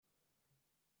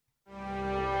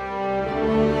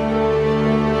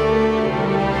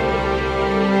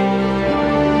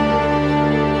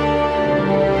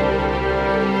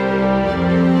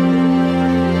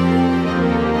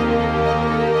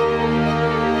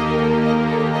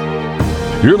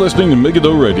You're listening to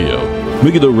Megiddo Radio.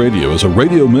 Megiddo Radio is a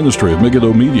radio ministry of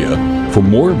Megiddo Media. For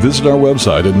more, visit our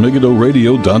website at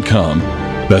megiddoradio.com.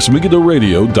 That's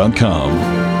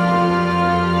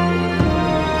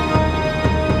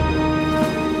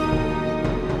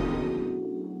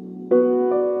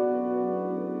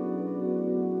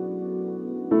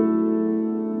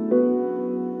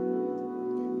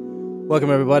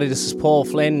Welcome, everybody. This is Paul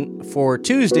Flynn for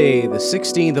Tuesday, the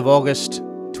 16th of August,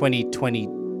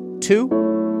 2022.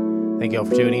 Thank you all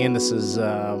for tuning in. This is,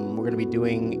 we're going to be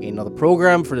doing another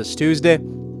program for this Tuesday.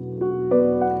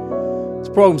 This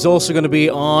program is also going to be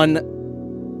on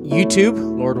YouTube,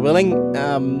 Lord willing,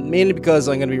 mainly because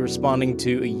I'm going to be responding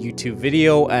to a YouTube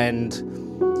video, and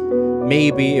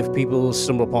maybe if people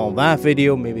stumble upon that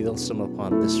video, maybe they'll stumble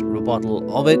upon this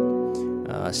rebuttal of it.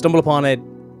 Stumble upon it,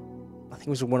 I think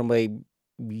it was one of my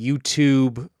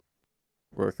YouTube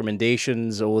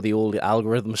recommendations. Oh, the old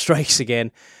algorithm strikes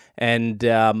again. And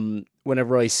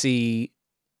whenever I see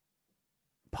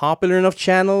popular enough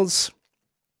channels,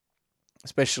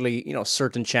 especially,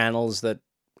 certain channels that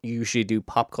usually do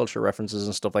pop culture references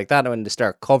and stuff like that, when they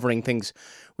start covering things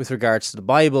with regards to the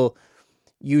Bible,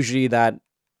 usually that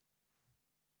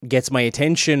gets my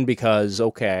attention because,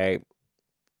 okay,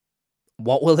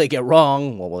 what will they get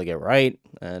wrong? What will they get right?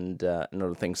 And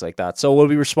other things like that. So we'll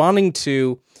be responding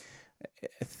to,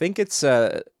 I think it's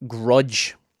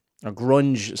Grunge,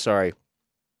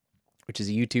 which is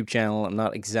a YouTube channel. I'm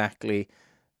not exactly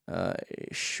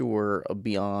sure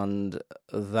beyond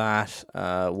that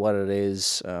what it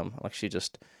is. I'll actually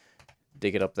just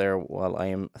dig it up there while I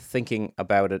am thinking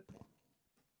about it.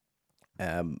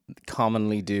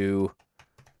 Commonly do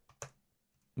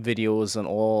videos on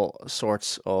all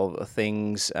sorts of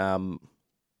things. Here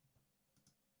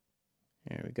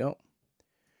we go.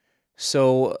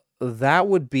 So that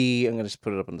would be, I'm going to just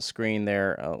put it up on the screen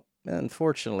there. Oh,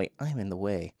 unfortunately, I'm in the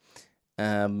way.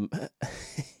 Anyway,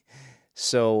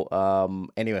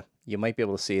 you might be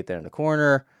able to see it there in the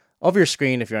corner of your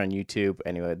screen if you're on YouTube.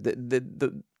 Anyway,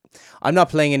 I'm not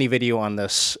playing any video on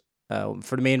this.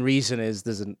 For the main reason is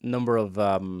there's a number of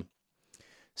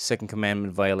Second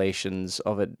Commandment violations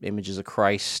of it, images of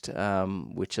Christ,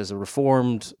 which as a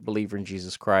Reformed believer in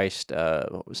Jesus Christ,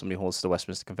 somebody who holds to the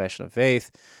Westminster Confession of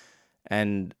Faith,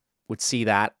 and would see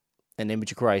that, an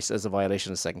image of Christ, as a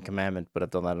violation of the Second Commandment. But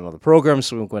I've done that in other programs,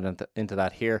 so we won't go into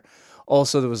that here.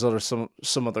 Also, there was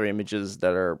some other images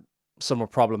that are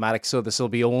somewhat problematic, so this will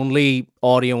be only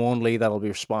audio only that'll be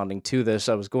responding to this.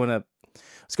 I was going to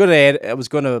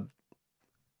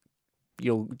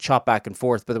chop back and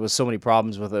forth, but there was so many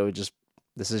problems with it.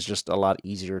 This is just a lot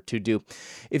easier to do.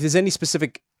 If there's any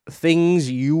specific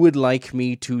things you would like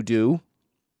me to do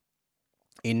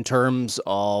in terms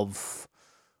of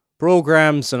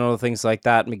programs and other things like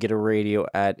that, Megiddo Radio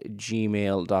at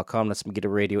gmail.com. That's Megiddo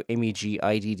Radio,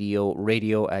 Megiddo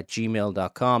Radio at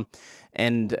gmail.com.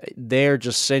 And there,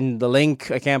 just send the link.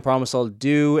 I can't promise I'll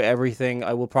do everything.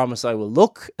 I will promise I will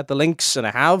look at the links, and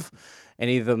I have.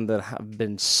 Any of them that have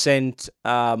been sent,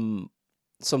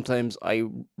 sometimes I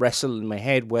wrestle in my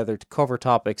head whether to cover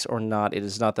topics or not. It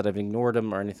is not that I've ignored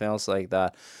them or anything else like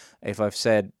that. If I've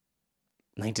said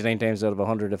 99 times out of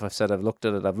 100, if I've said I've looked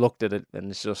at it, I've looked at it. And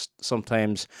it's just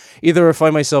sometimes either I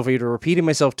find myself repeating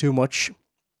myself too much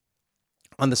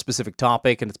on the specific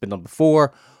topic and it's been done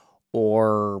before,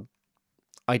 or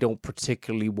I don't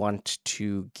particularly want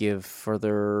to give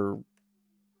further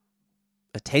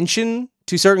attention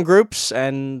to certain groups,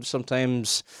 and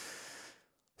sometimes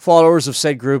followers of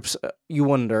said groups, you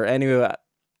wonder. Anyway,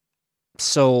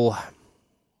 so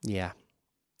yeah,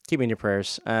 keep me in your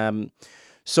prayers.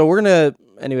 So we're gonna,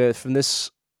 anyway, from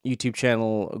this YouTube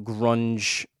channel,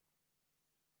 Grunge,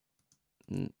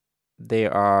 they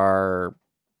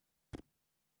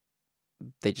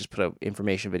just put out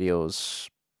information videos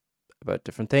about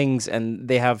different things, and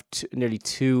they have nearly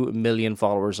 2 million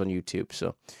followers on YouTube.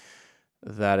 So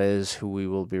that is who we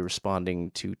will be responding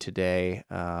to today.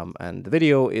 And the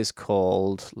video is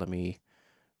called, let me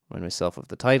remind myself of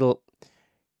the title.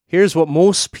 Here's what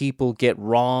most people get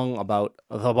wrong about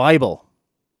the Bible.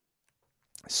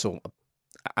 So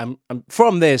I'm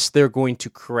from this, they're going to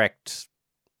correct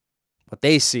what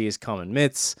they see as common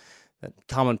myths that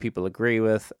common people agree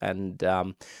with. And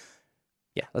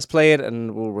let's play it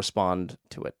and we'll respond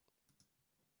to it.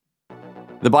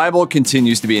 The Bible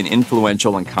continues to be an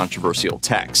influential and controversial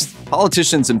text.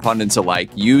 Politicians and pundits alike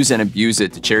use and abuse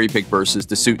it to cherry-pick verses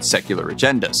to suit secular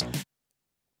agendas.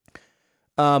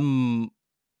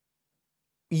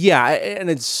 Yeah, and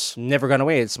it's never gone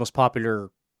away. It's the most popular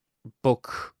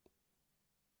book.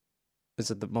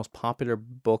 Is it the most popular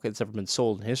book that's ever been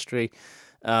sold in history?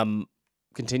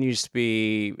 continues to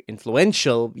be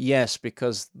influential, yes,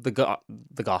 because the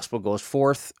gospel goes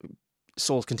forth,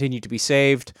 souls continue to be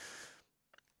saved.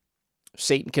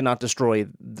 Satan cannot destroy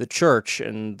the church,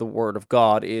 and the word of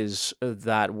God is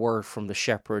that word from the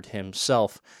shepherd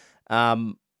himself.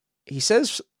 He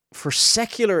says, for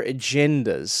secular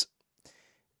agendas,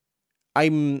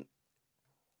 I'm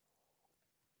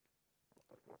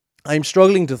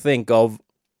struggling to think of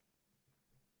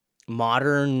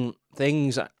modern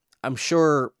things. I'm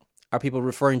sure, are people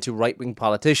referring to right-wing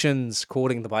politicians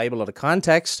quoting the Bible out of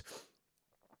context?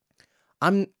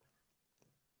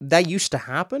 That used to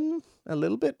happen a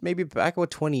little bit, maybe back about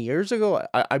 20 years ago.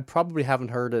 I probably haven't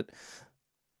heard it.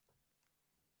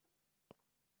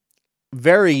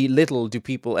 Very little do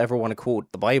people ever want to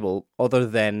quote the Bible, other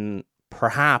than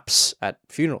perhaps at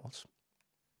funerals.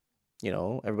 You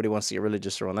know, everybody wants to get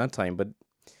religious around that time, but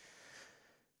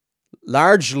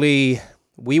largely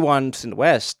we want in the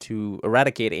West to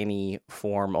eradicate any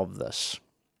form of this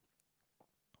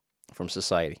from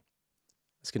society.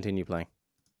 Let's continue playing.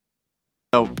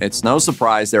 So, it's no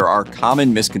surprise there are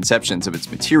common misconceptions of its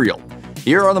material.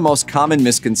 Here are the most common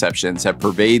misconceptions that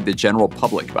pervade the general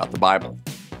public about the Bible.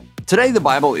 Today, the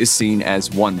Bible is seen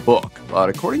as one book, but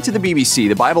according to the BBC,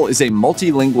 the Bible is a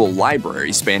multilingual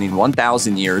library spanning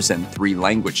 1,000 years and 3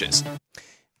 languages.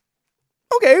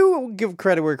 Okay, we'll give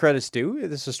credit where credit's due.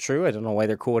 This is true. I don't know why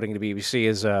they're quoting the BBC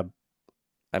as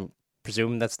I'm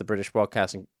presuming that's the British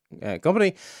Broadcasting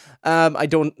Company. I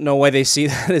don't know why they see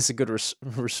that as a good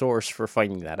resource for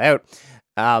finding that out.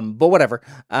 But whatever.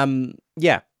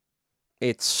 Yeah,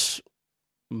 it's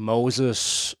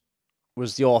Moses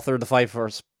was the author of the 5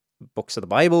 first books of the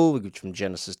Bible, which from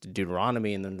Genesis to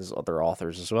Deuteronomy, and then there's other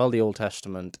authors as well, the Old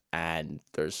Testament, and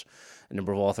there's a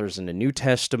number of authors in the New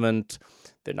Testament.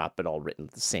 They've not been all written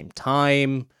at the same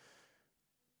time.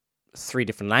 3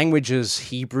 different languages,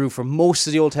 Hebrew for most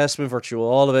of the Old Testament, virtually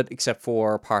all of it, except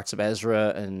for parts of Ezra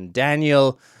and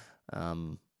Daniel.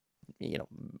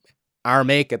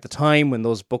 Aramaic at the time when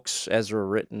those books, Ezra, were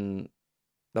written,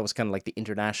 that was kind of like the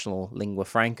international lingua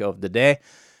franca of the day.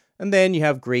 And then you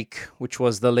have Greek, which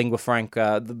was the lingua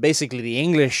franca, basically the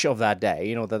English of that day.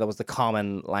 You know, that was the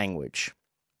common language.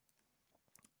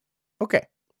 Okay,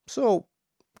 so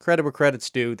credit where credit's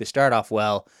due. They start off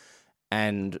well,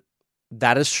 and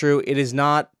that is true. It is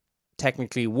not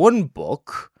technically one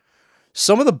book.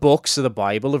 Some of the books of the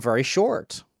Bible are very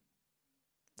short.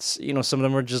 Some of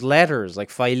them are just letters, like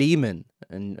Philemon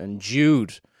and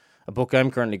Jude, a book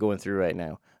I'm currently going through right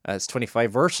now. It's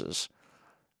 25 verses.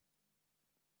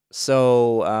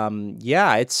 So,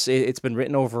 it's been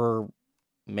written over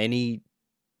many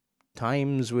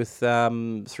times with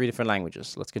 3 different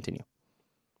languages. Let's continue.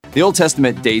 The Old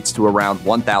Testament dates to around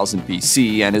 1000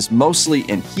 BC and is mostly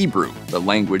in Hebrew, the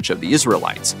language of the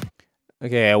Israelites.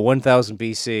 Okay, 1000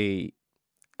 BC.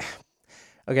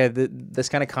 Okay, this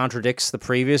kind of contradicts the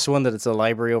previous one, that it's a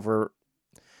library over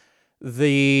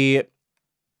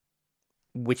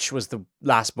which was the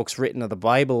last books written of the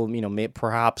Bible,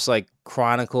 perhaps like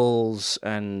Chronicles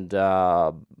and,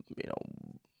 a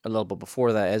little bit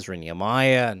before that, Ezra and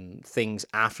Nehemiah and things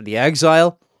after the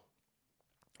exile,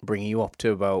 bringing you up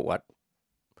to about,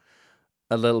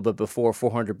 a little bit before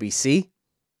 400 BC.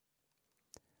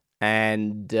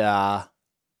 And, there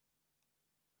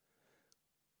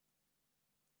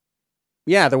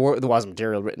was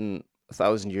material written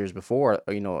 1,000 years before,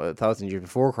 1,000 years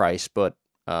before Christ, but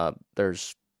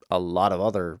there's a lot of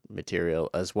other material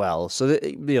as well. So,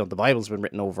 the Bible's been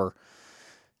written over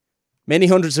many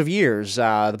hundreds of years.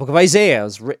 The book of Isaiah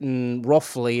is written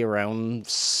roughly around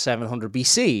 700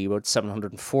 BC, about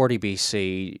 740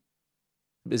 BC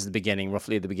is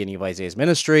roughly the beginning of Isaiah's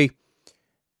ministry,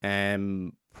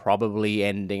 and probably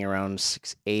ending around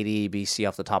 680 BC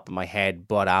off the top of my head.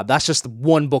 But that's just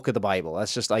one book of the Bible.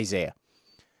 That's just Isaiah.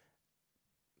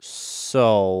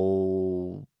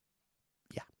 So,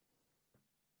 yeah.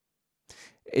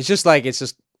 It's just,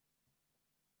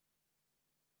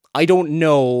 I don't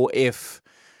know if...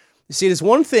 See, there's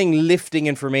one thing lifting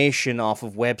information off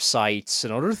of websites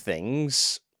and other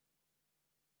things.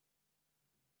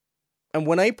 And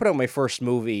when I put out my first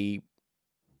movie,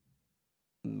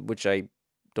 which I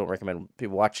don't recommend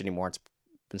people watch anymore, it's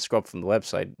been scrubbed from the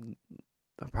website,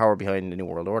 The Power Behind the New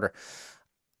World Order,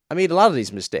 I made a lot of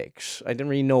these mistakes. I didn't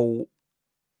really know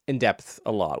in depth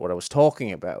a lot what I was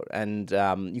talking about. And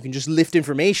you can just lift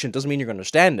information. Doesn't mean you're going to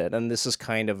understand it. And this is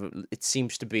kind of, it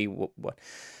seems to be what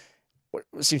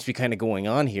seems to be kind of going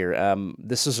on here.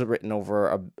 This is written over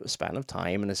a span of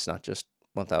time, and it's not just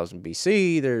 1000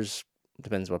 BC.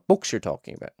 Depends what books you're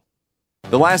talking about.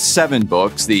 The last 7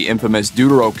 books, the infamous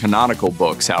deuterocanonical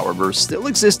books, however, still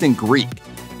exist in Greek.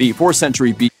 The 4th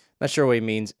century BC. Not sure what he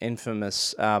means,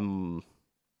 infamous.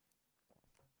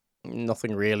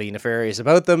 Nothing really nefarious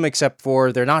about them, except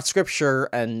for they're not scripture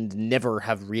and never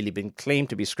have really been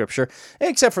claimed to be scripture,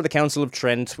 except for the Council of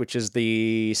Trent, which is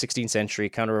the 16th century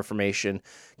Counter-Reformation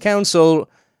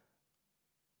Council.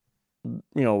 You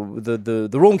know, the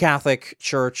Roman Catholic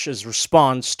Church's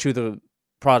response to the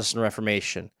Protestant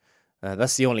Reformation.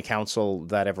 That's the only council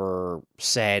that ever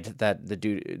said that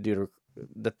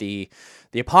the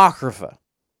Apocrypha,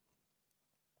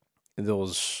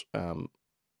 those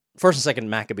First and Second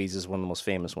Maccabees is one of the most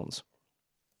famous ones.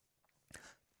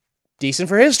 Decent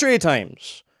for history at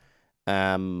times,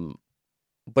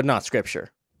 but not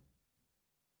scripture.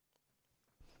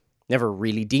 Never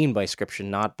really deemed by scripture,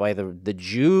 not by the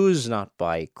Jews, not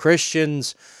by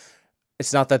Christians.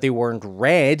 It's not that they weren't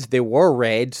read; they were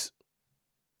read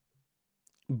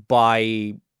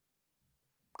by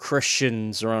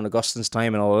Christians around Augustine's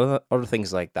time and all other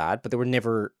things like that, but they were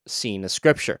never seen as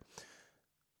scripture.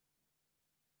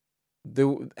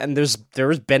 There's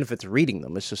benefit to reading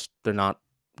them. It's just they're not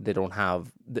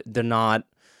theonoustos.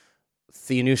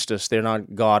 They're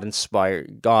not God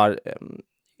inspired. God,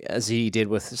 as he did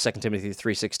with 2 Timothy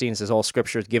 3:16, says all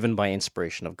scripture is given by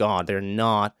inspiration of God. They're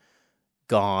not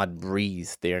God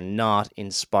breathed. They're not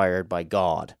inspired by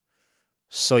God.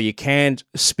 So you can't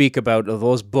speak about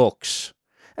those books.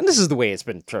 And this is the way it's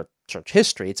been church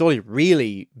history. It's only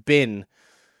really been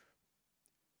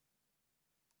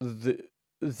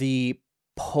the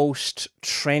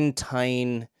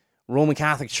post-Trentine Roman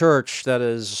Catholic Church that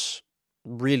has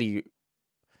really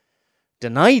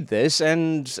denied this,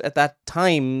 and at that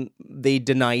time they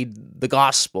denied the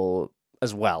gospel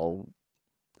as well.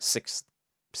 6th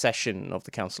session of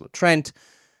the Council of Trent,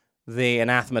 they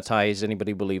anathematized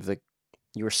anybody who believed that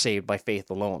you were saved by faith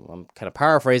alone. I'm kind of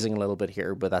paraphrasing a little bit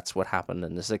here, but that's what happened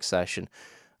in the 6th session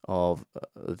of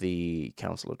the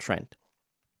Council of Trent.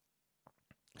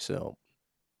 So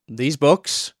these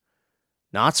books,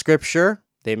 not scripture.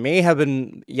 They may have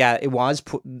been,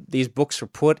 these books were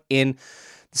put in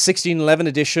the 1611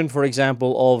 edition, for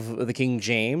example, of the King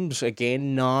James.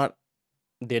 Again,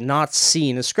 they're not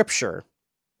seen as scripture.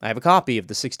 I have a copy of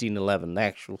the 1611, the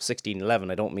actual 1611.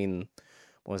 I don't mean,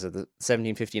 what was it, the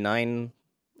 1759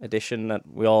 edition that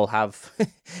we all have,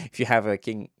 if you have a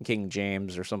King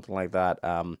James or something like that.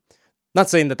 Not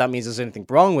saying that means there's anything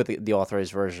wrong with the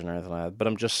authorized version or anything like that, but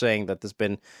I'm just saying that there's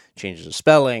been changes of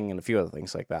spelling and a few other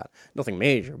things like that. Nothing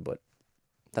major, but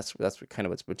that's kind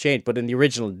of what's been changed. But in the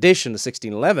original edition, the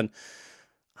 1611,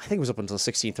 I think it was up until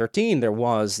 1613, there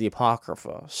was the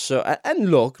Apocrypha. So, and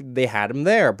look, they had them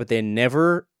there, but they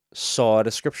never saw it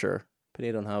as scripture. But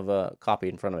they don't have a copy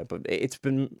in front of it. But it's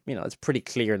been, it's pretty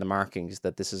clear in the markings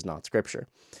that this is not scripture.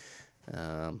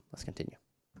 Let's continue.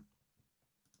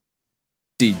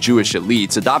 The Jewish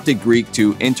elites adopted Greek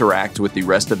to interact with the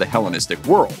rest of the Hellenistic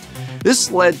world. This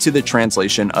led to the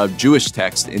translation of Jewish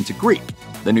text into Greek.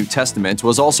 The New Testament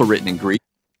was also written in Greek.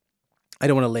 I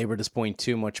don't want to labor this point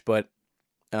too much, but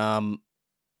that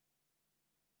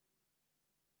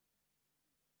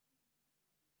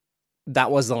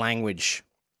was the language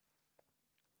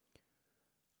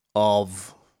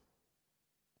of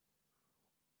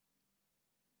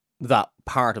that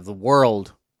part of the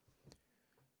world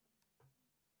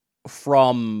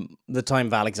from the time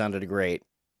of Alexander the Great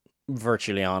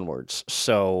virtually onwards.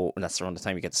 So that's around the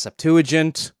time you get the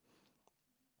Septuagint,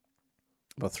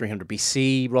 about 300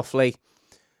 BC, roughly.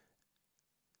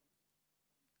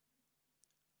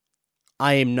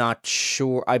 I am not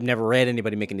sure. I've never read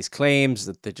anybody making these claims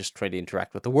that they just try to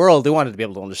interact with the world. They wanted to be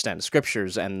able to understand the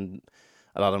scriptures, and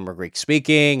a lot of them were Greek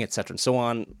speaking, etc., and so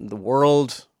on. The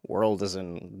world as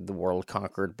in the world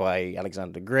conquered by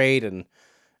Alexander the Great, and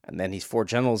then his 4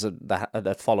 generals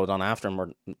that followed on after him,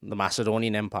 were the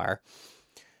Macedonian Empire.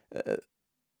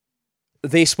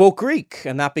 They spoke Greek,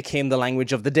 and that became the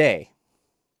language of the day.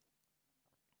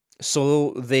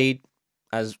 So they,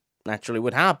 as naturally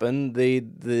would happen, the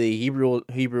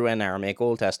Hebrew and Aramaic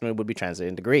Old Testament would be translated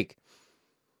into Greek.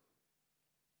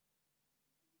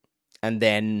 And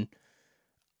then,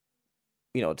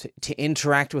 to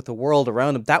interact with the world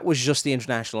around them, that was just the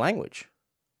international language.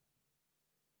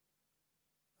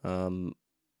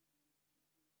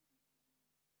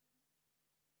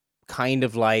 Kind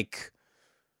of like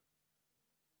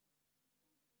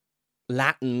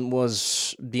Latin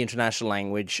was the international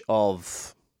language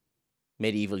of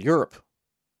medieval Europe.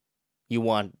 You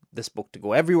want this book to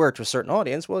go everywhere to a certain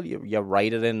audience, well, you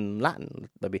write it in Latin.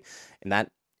 Maybe in that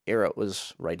era it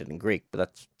was write it in Greek, but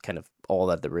that's kind of all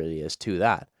that there really is to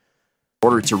that.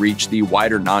 order to reach the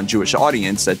wider non-Jewish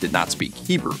audience that did not speak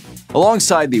Hebrew.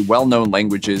 Alongside the well-known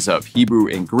languages of Hebrew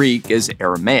and Greek is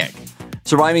Aramaic.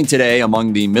 Surviving today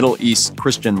among the Middle East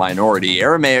Christian minority,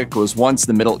 Aramaic was once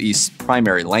the Middle East's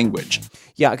primary language.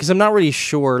 Yeah, because I'm not really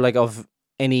sure of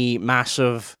any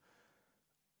massive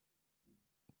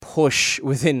push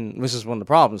within, this is one of the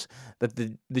problems, that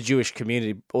the Jewish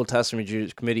community, Old Testament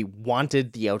Jewish community,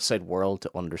 wanted the outside world to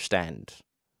understand.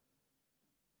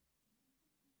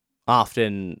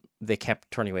 Often they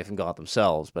kept turning away from God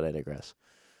themselves, but I digress.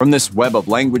 From this web of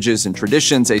languages and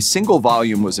traditions, a single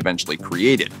volume was eventually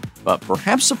created. But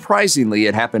perhaps surprisingly,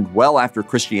 it happened well after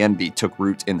Christianity took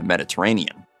root in the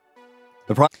Mediterranean.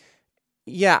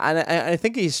 Yeah, and I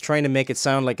think he's trying to make it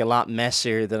sound like a lot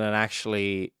messier than it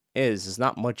actually is. There's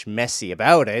not much messy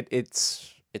about it. It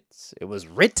was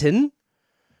written, it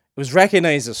was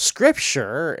recognized as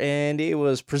scripture, and it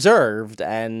was preserved,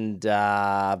 and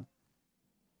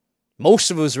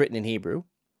most of it was written in Hebrew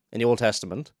in the Old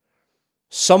Testament.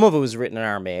 Some of it was written in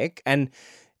Aramaic, and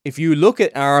if you look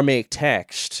at Aramaic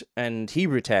text and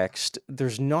Hebrew text,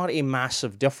 there's not a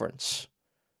massive difference.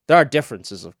 There are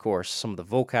differences, of course. Some of the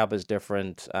vocab is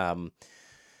different.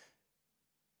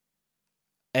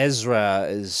 Ezra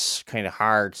is kind of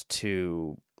hard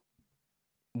to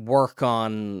work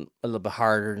on, a little bit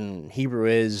harder than Hebrew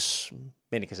is,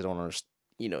 mainly because I don't understand.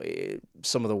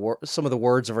 Some of the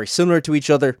words are very similar to each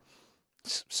other.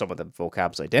 Some of the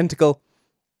vocab's identical.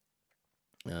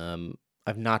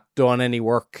 I've not done any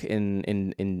work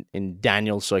in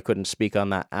Daniel, so I couldn't speak on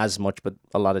that as much, but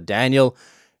a lot of Daniel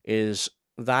is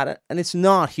that, and it's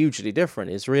not hugely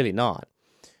different. It's really not.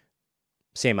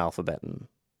 Same alphabet and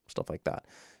stuff like that.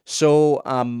 So,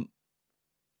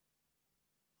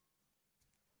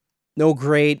 no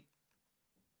great,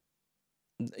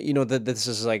 that this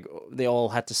is they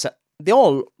all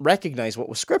recognize what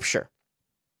was scripture.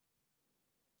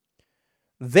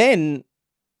 Then,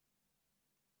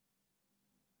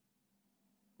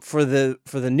 for the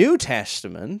New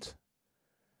Testament,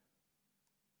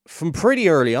 from pretty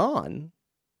early on,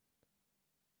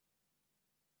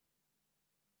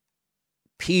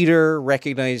 Peter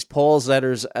recognized Paul's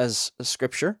letters as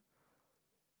scripture.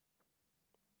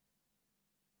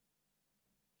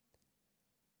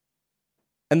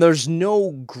 And there's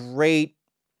a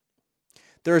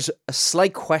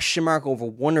slight question mark over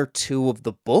one or two of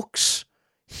the books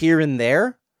here and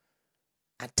there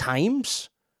at times.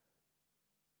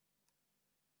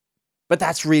 But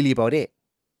that's really about it.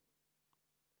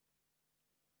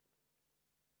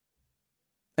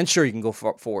 And sure, you can go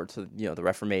forward to the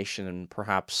Reformation and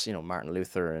perhaps Martin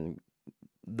Luther and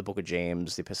the Book of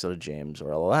James, the Epistle of James,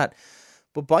 or all of that.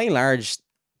 But by and large,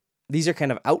 these are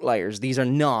kind of outliers. These are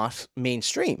not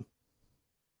mainstream.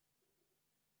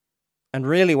 And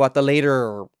really, what the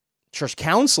later church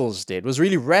councils did was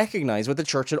really recognize what the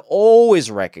church had always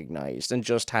recognized, and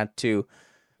just had to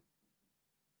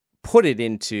put it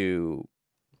into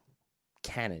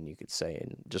canon, you could say,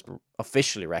 and just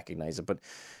officially recognize it. But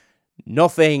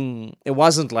it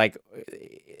wasn't like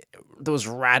those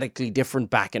radically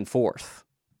different back and forth.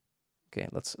 Okay,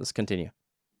 let's continue.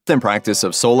 The practice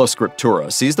of sola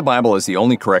scriptura sees the Bible as the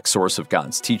only correct source of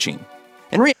God's teaching.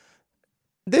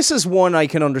 This is one I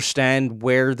can understand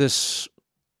where this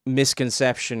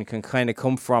misconception can kind of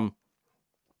come from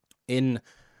in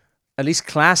at least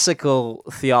classical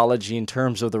theology, in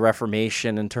terms of the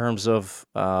Reformation, in terms of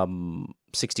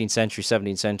 16th century,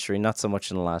 17th century, not so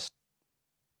much in the last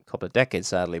couple of decades,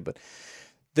 sadly, but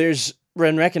there's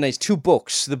recognized two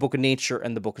books, the Book of Nature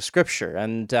and the Book of Scripture,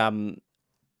 and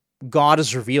God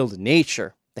is revealed in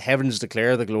nature. The heavens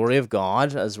declare the glory of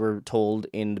God, as we're told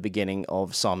in the beginning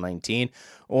of Psalm 19.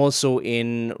 Also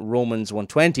in Romans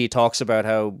 1:20, it talks about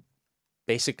how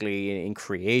basically in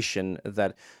creation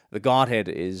that the Godhead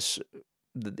is,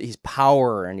 his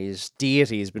power and his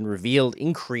deity has been revealed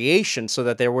in creation so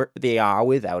that they are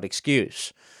without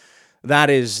excuse. That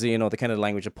is the kind of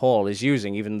language that Paul is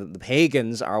using. Even the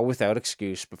pagans are without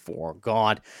excuse before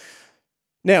God.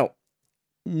 Now,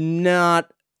 I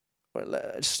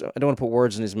don't want to put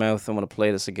words in his mouth. I'm going to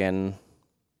play this again.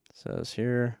 It says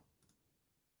here,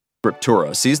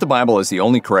 Scriptura sees the Bible as the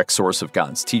only correct source of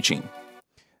God's teaching.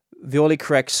 The only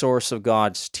correct source of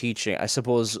God's teaching, I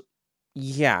suppose.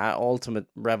 Yeah, ultimate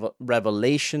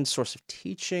revelation, source of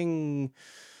teaching.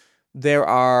 There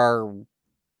are.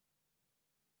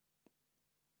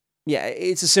 Yeah,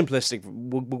 it's a simplistic.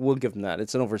 We'll give them that.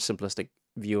 It's an oversimplistic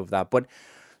view of that. But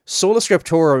sola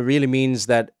scriptura really means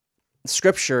that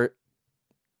Scripture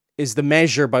is the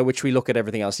measure by which we look at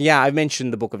everything else. Yeah, I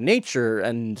mentioned the Book of Nature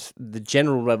and the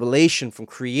general revelation from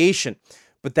creation,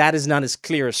 but that is not as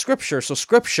clear as Scripture. So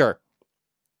Scripture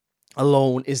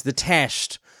alone is the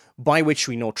test by which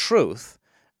we know truth,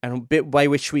 and by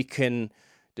which we can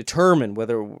determine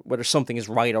whether something is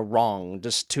right or wrong,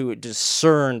 just to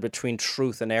discern between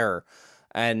truth and error.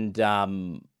 And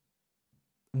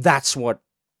that's what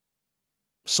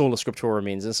sola scriptura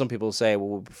means. And some people say, well,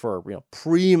 we prefer,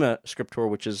 prima scriptura,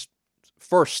 which is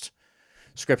first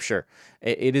scripture.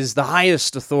 It is the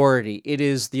highest authority. It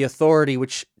is the authority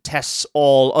which tests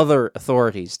all other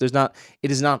authorities. It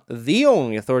is not the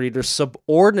only authority. There's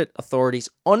subordinate authorities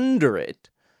under it.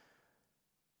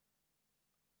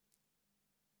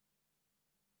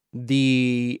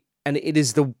 And it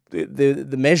is the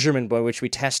measurement by which we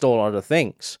test all other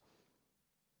things.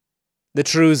 The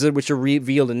truths which are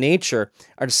revealed in nature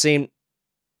are the same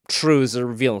truths that are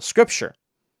revealed in Scripture.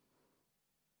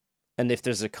 And if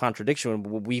there's a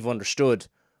contradiction, we've understood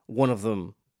one of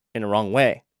them in a wrong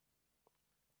way.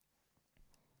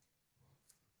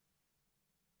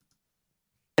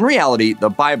 In reality, the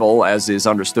Bible, as is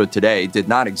understood today, did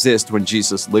not exist when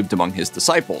Jesus lived among his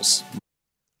disciples.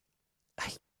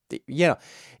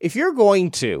 If you're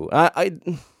going to...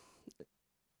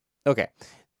 Okay.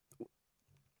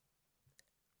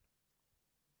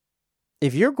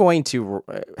 If you're going to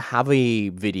have a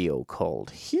video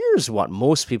called, here's what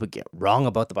most people get wrong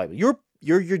about the Bible,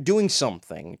 you're doing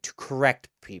something to correct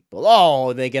people.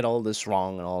 Oh, they get all this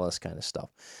wrong and all this kind of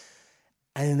stuff.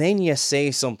 And then you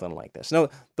say something like this. Now,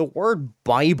 the word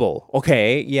Bible,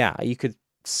 okay, yeah, you could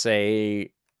say,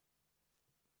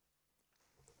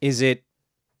 is it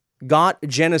got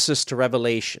Genesis to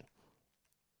Revelation?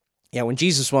 Yeah, when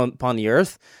Jesus went upon the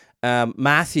earth,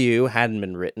 Matthew hadn't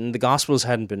been written, the Gospels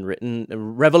hadn't been written,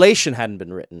 Revelation hadn't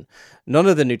been written, none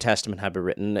of the New Testament had been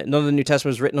written. None of the New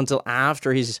Testament was written until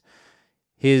after his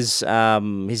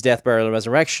death, burial, and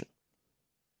resurrection.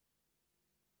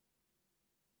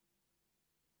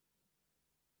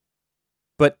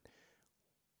 But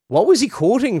what was he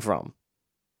quoting from?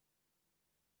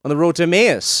 On the road to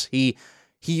Emmaus, he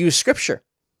used Scripture.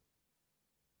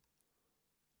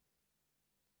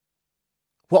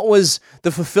 What was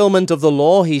the fulfillment of the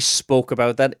law he spoke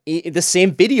about that the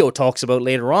same video talks about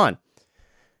later on?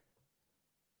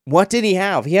 What did he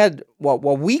have? He had what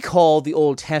we call the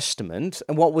Old Testament,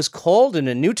 and what was called in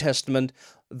the New Testament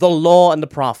the law and the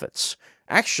prophets.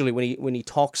 Actually, when he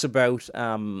talks about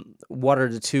what are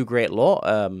the two great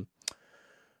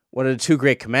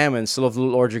commandments, to love the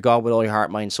Lord your God with all your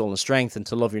heart, mind, soul, and strength, and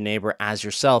to love your neighbor as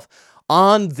yourself.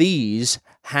 On these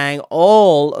hang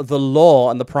all the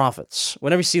law and the prophets.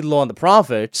 Whenever you see the law and the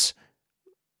prophets,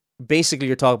 basically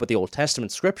you're talking about the Old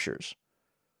Testament scriptures.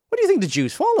 What do you think the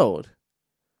Jews followed?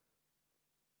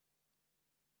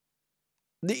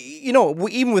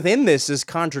 Even within this, there's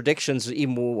contradictions,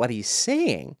 even with what he's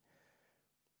saying.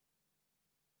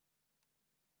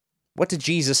 What did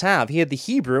Jesus have? He had the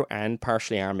Hebrew and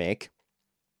partially Aramaic,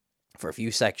 for a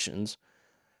few sections,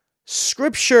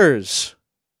 scriptures.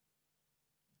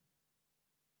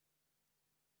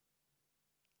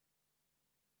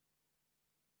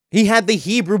 He had the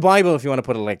Hebrew Bible, if you want to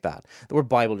put it like that. The word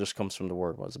Bible just comes from the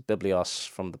word, biblios,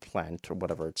 from the plant, or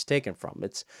whatever it's taken from.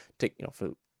 It's,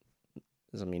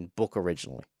 book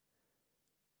originally.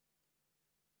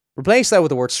 Replace that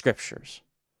with the word scriptures.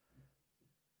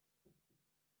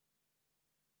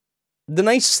 The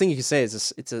nicest thing you can say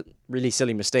is it's a really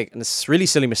silly mistake. And it's a really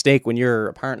silly mistake when you're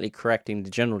apparently correcting the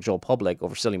general Joe public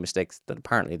over silly mistakes that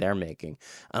apparently they're making.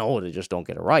 And they just don't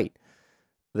get it right.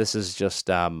 This is just...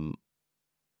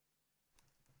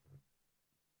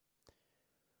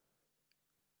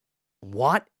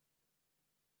 What?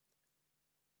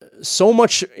 So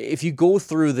much, if you go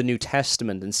through the New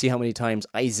Testament and see how many times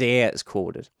Isaiah is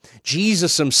quoted,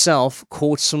 Jesus himself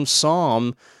quotes from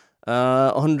Psalm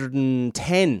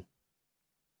 110,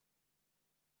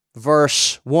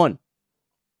 verse 1,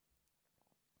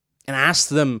 and asks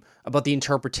them about the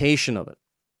interpretation of it.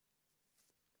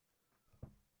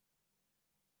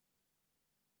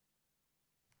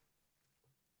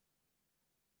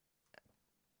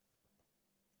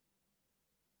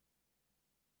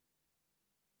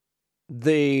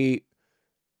 The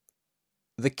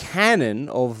canon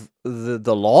of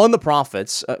the law and the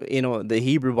prophets, the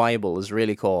Hebrew Bible is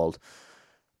really called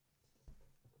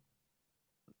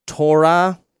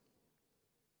Torah.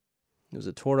 There's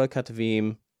a Torah,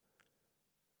 Ketuvim.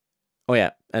 Oh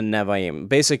yeah, and Nevi'im.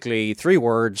 Basically, 3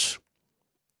 words: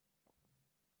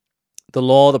 the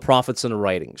law, the prophets, and the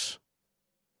writings.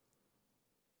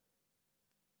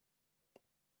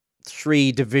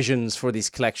 3 divisions for these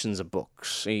collections of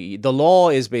books. The law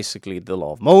is basically the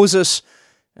law of Moses,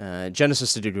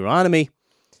 Genesis to Deuteronomy.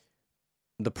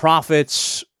 The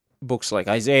prophets, books like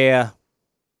Isaiah,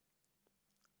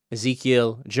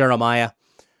 Ezekiel, Jeremiah.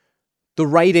 The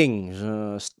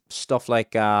writings, stuff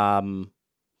like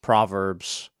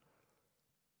Proverbs.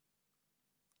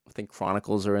 I think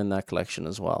Chronicles are in that collection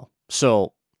as well.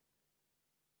 So,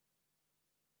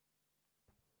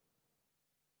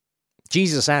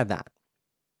 Jesus had that.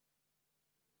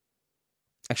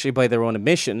 Actually, by their own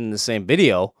admission in the same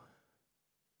video,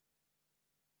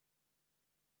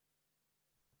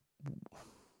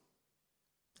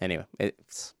 anyway,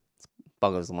 it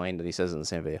boggles the mind that he says in the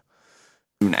same video.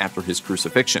 After his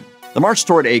crucifixion, the march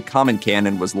toward a common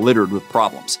canon was littered with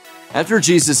problems. After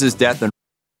Jesus' death and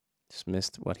just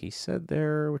missed what he said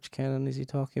there. Which canon is he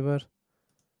talking about?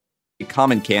 a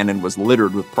common canon was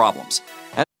littered with problems.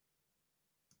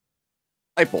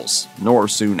 Disciples, nor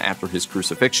soon after his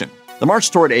crucifixion. The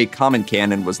march toward a common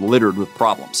canon was littered with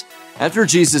problems. After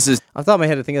Jesus' I thought in my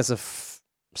head, I think that's a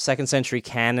 2nd century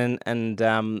canon, and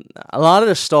a lot of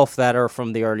the stuff that are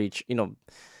from the early,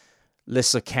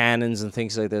 lists of canons and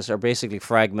things like this are basically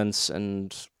fragments,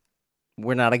 and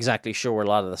we're not exactly sure where a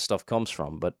lot of the stuff comes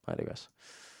from, but I digress.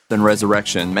 and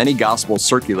resurrection, many gospels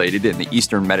circulated in the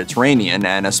Eastern Mediterranean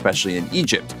and especially in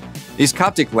Egypt. These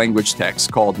Coptic language texts,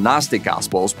 called Gnostic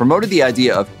Gospels, promoted the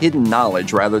idea of hidden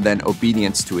knowledge rather than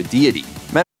obedience to a deity.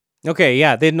 Okay,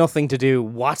 yeah, they had nothing to do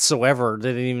whatsoever.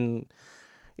 They didn't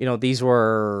even, these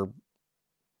were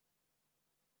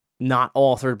not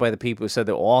authored by the people who said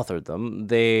they authored them.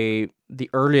 The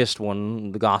earliest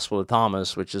one, the Gospel of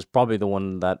Thomas, which is probably the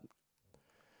one that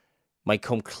might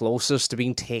come closest to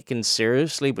being taken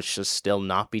seriously, but should still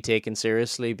not be taken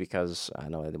seriously because, I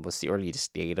don't know, what's the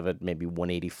earliest date of it? Maybe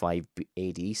 185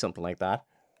 AD, something like that.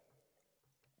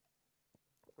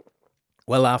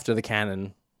 Well after the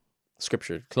canon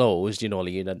scripture closed,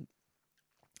 you had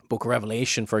Book of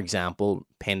Revelation, for example,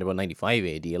 penned about 95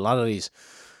 AD. A lot of these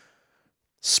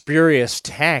spurious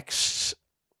texts,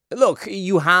 look,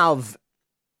 you have,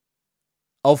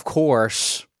 of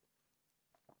course,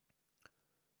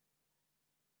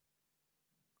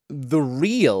 the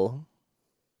real,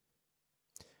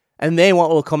 and then what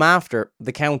will come after,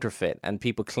 the counterfeit, and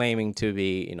people claiming to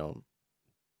be,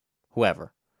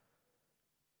 whoever.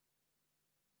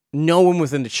 No one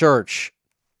within the church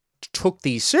took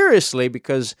these seriously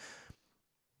because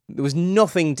there was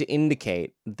nothing to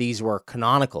indicate these were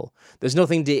canonical. There's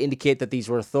nothing to indicate that these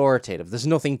were authoritative. There's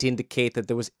nothing to indicate that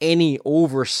there was any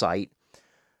oversight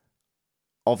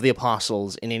of the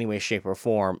apostles in any way, shape, or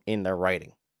form in their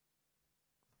writing.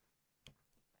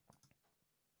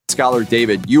 Scholar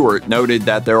David Ewart noted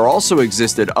that there also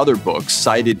existed other books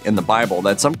cited in the Bible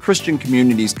that some Christian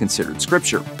communities considered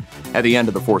scripture. At the end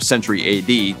of the 4th century AD,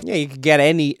 yeah, you could get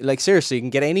any, seriously, you can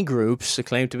get any groups that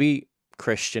claim to be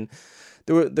Christian.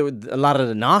 There were a lot of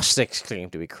the Gnostics claim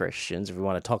to be Christians, if we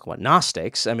want to talk about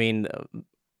Gnostics. I mean,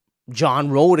 John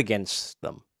wrote against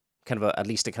them, at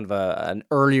least an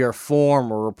earlier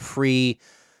form or a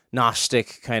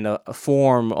pre-Gnostic kind of a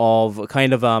form of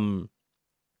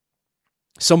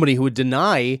somebody who would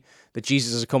deny that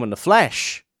Jesus has come in the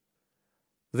flesh.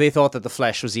 They thought that the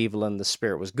flesh was evil and the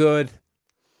spirit was good.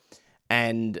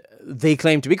 And they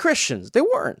claimed to be Christians. They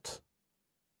weren't.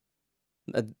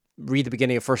 Read the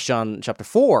beginning of 1 John chapter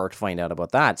 4 to find out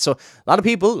about that. So a lot of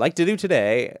people, like to do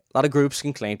today, a lot of groups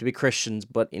can claim to be Christians,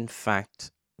 but in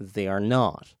fact, they are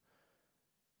not.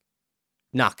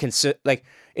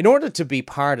 In order to be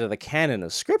part of the canon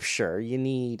of Scripture, you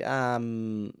need, how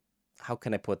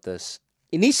can I put this?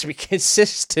 It needs to be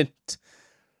consistent.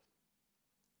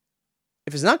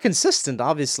 If it's not consistent,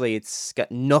 obviously it's got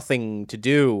nothing to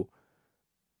do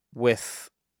with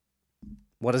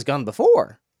what has gone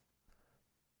before.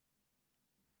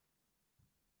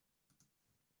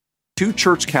 Two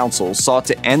church councils sought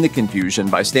to end the confusion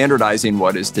by standardizing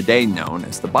what is today known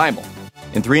as the Bible.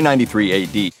 In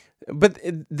 393 AD, but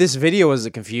this video is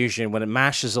a confusion when it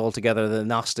mashes all together the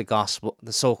Gnostic Gospel,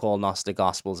 the so-called Gnostic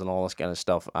Gospels and all this kind of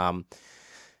stuff,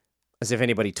 as if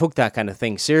anybody took that kind of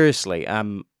thing seriously.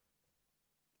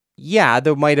 Yeah,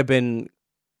 there might have been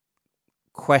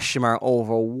question mark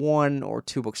over 1 or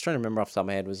 2 books. Trying to remember off the top of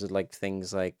my head, was it like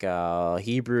things like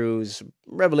Hebrews,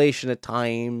 Revelation at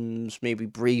times, maybe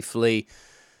briefly,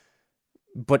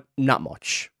 but not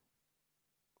much.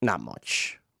 Not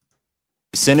much.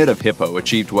 The Synod of Hippo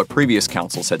achieved what previous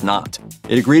councils had not.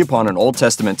 It agreed upon an Old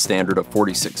Testament standard of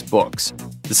 46 books.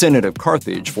 The Synod of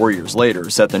Carthage, 4 years later,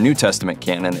 set the New Testament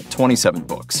canon at 27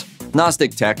 books.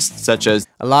 Gnostic texts such as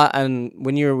a lot, and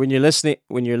when you're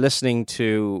listening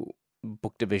to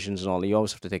book divisions and all, you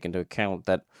always have to take into account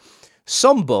that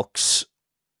some books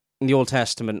in the Old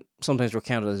Testament sometimes were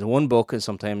counted as one book, and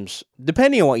sometimes,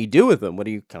 depending on what you do with them, whether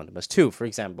you count them as 2. For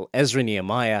example, Ezra and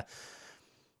Nehemiah,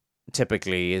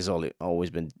 typically is always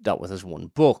been dealt with as one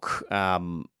book.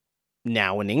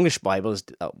 Now in English Bible is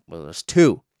there's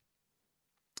two.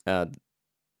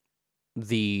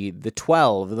 The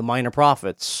 12, the minor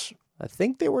prophets, I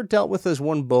think they were dealt with as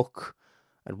one book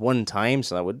at one time,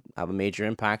 so that would have a major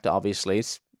impact. Obviously,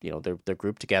 it's, they're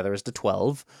grouped together as the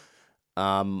 12,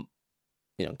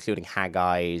 including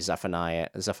Haggai, Zephaniah,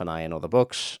 and other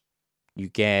books. You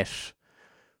get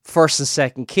First and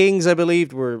Second Kings, I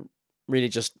believe, were really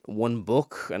just one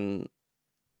book, and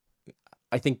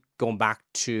I think going back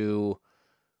to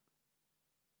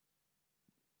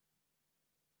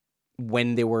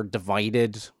when they were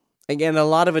divided, again, a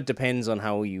lot of it depends on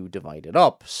how you divide it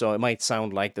up. So it might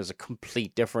sound like there's a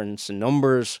complete difference in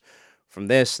numbers from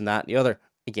this and that and the other.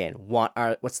 Again,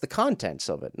 what's the contents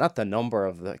of it? Not the number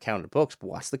of the counted books, but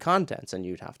what's the contents? And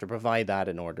you'd have to provide that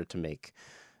in order to make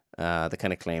the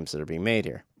kind of claims that are being made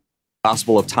here.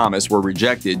 Gospel of Thomas were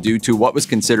rejected due to what was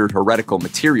considered heretical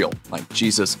material, like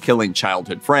Jesus killing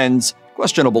childhood friends,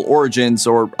 questionable origins,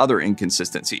 or other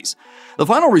inconsistencies. The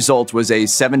final result was a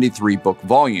 73-book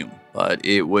volume, but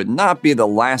it would not be the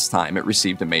last time it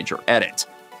received a major edit.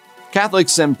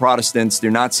 Catholics and Protestants do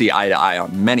not see eye to eye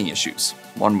on many issues.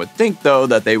 One would think, though,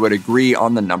 that they would agree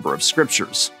on the number of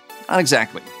scriptures. Not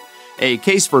exactly. A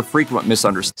case for frequent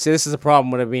misunderstanding. See, this is a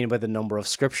problem what I mean by the number of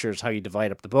scriptures, how you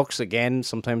divide up the books. Again,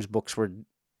 sometimes books were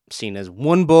seen as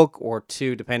one book or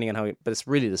two, depending on how, but it's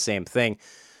really the same thing,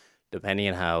 depending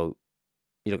on how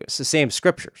you look. It's the same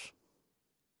scriptures.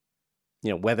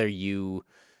 Whether you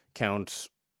count,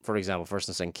 for example, First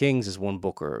and Second Kings as one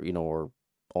book or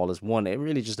all as one, it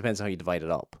really just depends on how you divide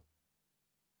it up.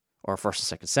 Or First and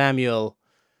Second Samuel.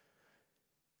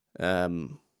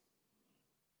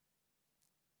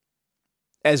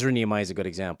 Ezra and Nehemiah is a good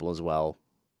example as well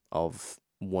of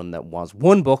one that was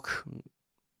one book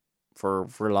for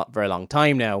a very long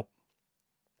time now.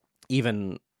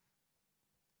 Even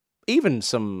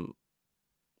some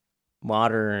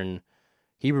modern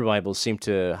Hebrew Bibles seem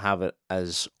to have it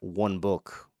as one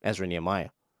book, Ezra and Nehemiah.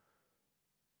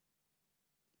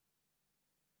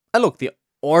 And look, the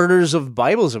orders of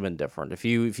Bibles have been different. If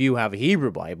you have a Hebrew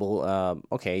Bible,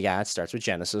 it starts with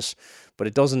Genesis, but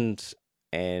it doesn't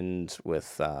end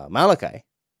with Malachi,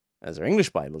 as our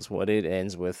English Bibles would. It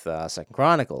ends with Second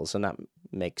Chronicles, and that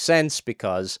makes sense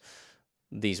because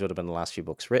these would have been the last few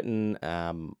books written.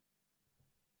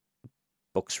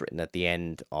 Books written at the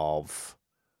end of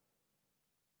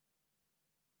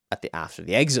after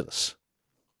the Exodus,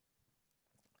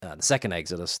 the second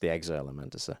Exodus, the exile, I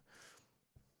meant to say.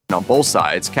 On both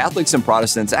sides, Catholics and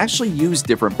Protestants actually use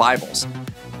different Bibles.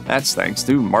 That's thanks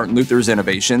to Martin Luther's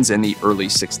innovations in the early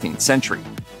 16th century.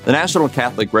 The National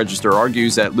Catholic Register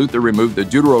argues that Luther removed the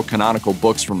deuterocanonical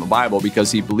books from the Bible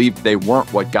because he believed they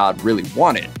weren't what God really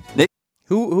wanted.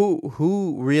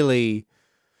 Who really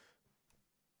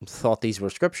thought these were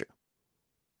scripture?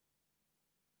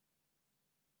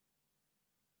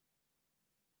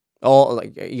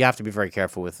 You have to be very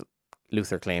careful with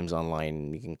Luther claims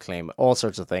online. You can claim all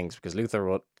sorts of things because Luther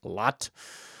wrote a lot,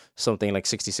 something like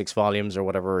 66 volumes or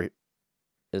whatever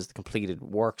is the completed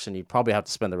works, and you'd probably have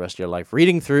to spend the rest of your life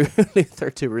reading through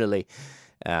Luther to really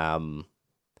to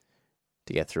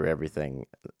get through everything.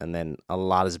 And then a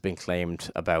lot has been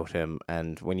claimed about him,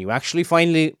 and when you actually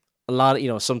finally a lot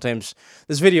of, sometimes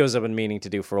there's videos I've been meaning to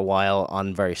do for a while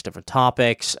on various different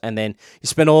topics, and then you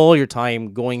spend all your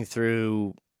time going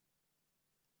through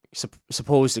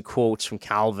supposed quotes from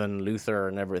Calvin, Luther,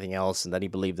 and everything else, and then he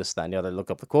believed this, that, and the other. Look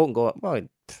up the quote and go, well,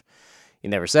 he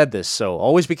never said this. So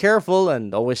always be careful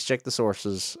and always check the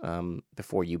sources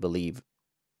before you believe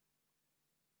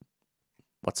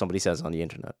what somebody says on the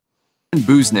internet.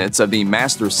 Busenitz of the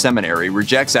Master's Seminary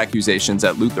rejects accusations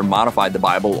that Luther modified the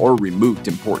Bible or removed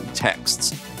important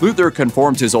texts. Luther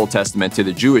conformed his Old Testament to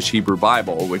the Jewish Hebrew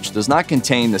Bible, which does not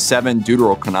contain the 7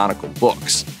 deuterocanonical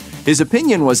books. His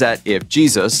opinion was that if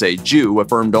Jesus, a Jew,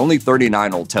 affirmed only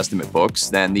 39 Old Testament books,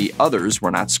 then the others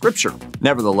were not scripture.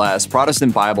 Nevertheless,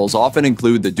 Protestant Bibles often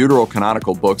include the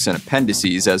deuterocanonical books and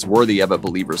appendices as worthy of a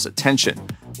believer's attention,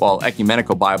 while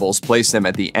ecumenical Bibles place them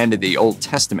at the end of the Old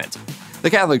Testament. The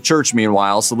Catholic Church,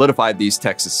 meanwhile, solidified these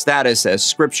texts' status as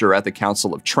scripture at the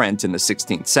Council of Trent in the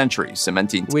 16th century,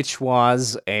 cementing... Which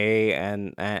was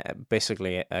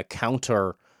basically a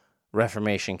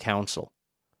counter-Reformation council.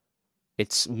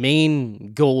 Its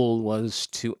main goal was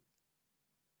to,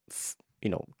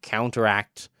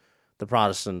 counteract the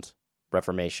Protestant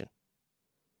Reformation.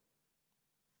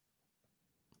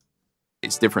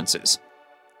 These differences.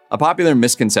 A popular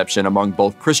misconception among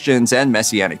both Christians and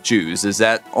Messianic Jews is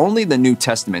that only the New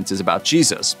Testament is about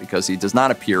Jesus because he does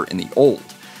not appear in the Old.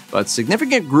 But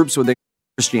significant groups within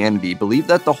Christianity believe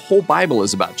that the whole Bible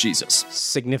is about Jesus.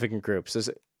 Significant groups.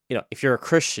 If you're a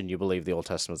Christian, you believe the Old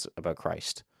Testament's about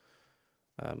Christ.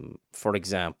 For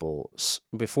example,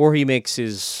 before he makes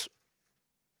his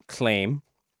claim,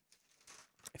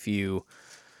 a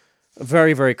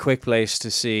very, very quick place to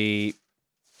see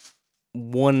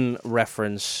one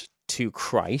reference to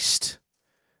Christ,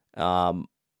 Psalm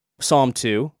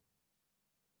 2,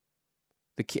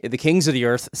 the kings of the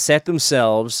earth set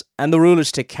themselves, and the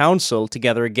rulers take counsel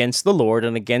together against the Lord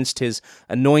and against his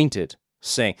anointed,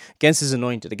 saying, against his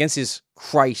anointed, against his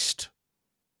Christ,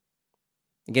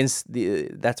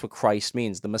 that's what Christ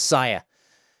means, the Messiah,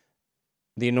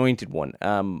 the anointed one.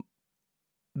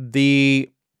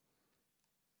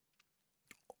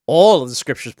 All of the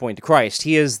scriptures point to Christ.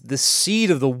 He is the seed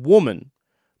of the woman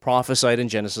prophesied in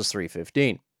Genesis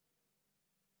 3:15.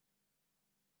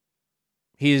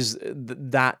 He is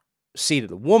that seed of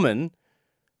the woman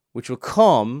which will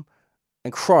come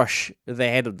and crush the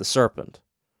head of the serpent.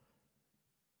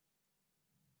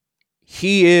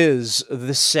 He is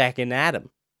the second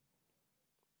Adam.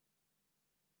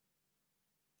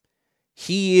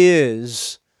 He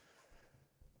is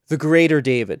the greater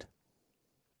David.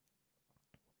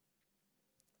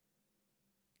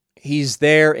 He's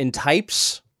there in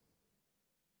types.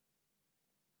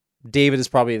 David is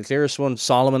probably the clearest one.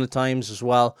 Solomon at times as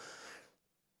well.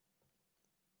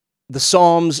 The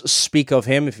Psalms speak of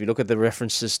him. If you look at the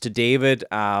references to David,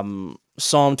 Psalm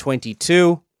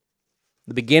 22,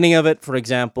 the beginning of it, for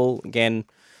example, again,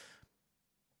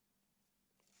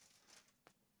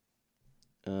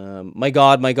 my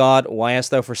God, why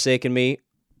hast thou forsaken me?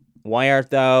 Why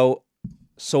art thou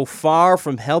so far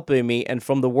from helping me and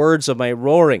from the words of my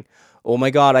roaring? O my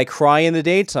God, I cry in the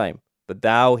daytime, but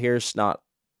thou hearest not.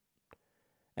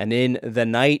 And in the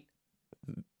night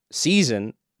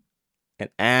season, and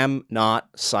am not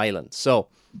silent. So,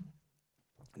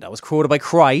 that was quoted by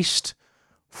Christ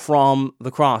from the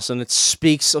cross, and it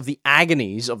speaks of the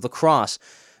agonies of the cross.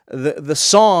 The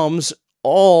Psalms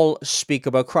all speak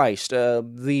about Christ.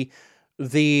 The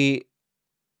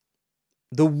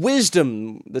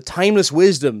wisdom, the timeless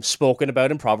wisdom spoken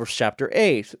about in Proverbs chapter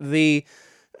 8. The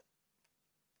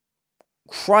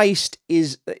Christ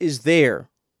is there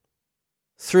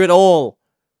through it all,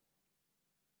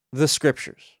 the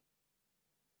scriptures.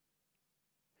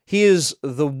 He is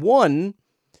the one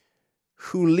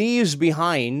who leaves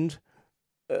behind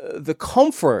the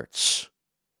comforts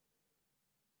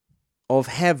of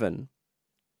heaven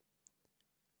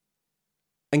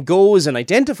and goes and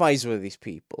identifies with these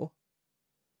people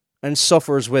and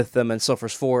suffers with them and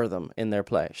suffers for them in their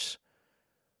place.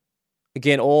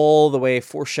 Again, all the way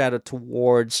foreshadowed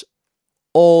towards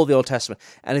all the Old Testament.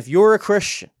 And if you're a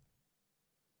Christian,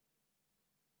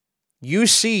 you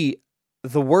see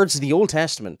the words of the Old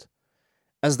Testament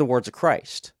as the words of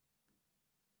Christ.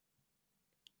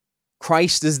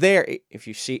 Christ is there. If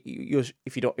you see,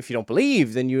 if you don't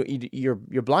believe, then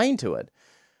you're blind to it.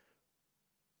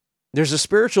 There's a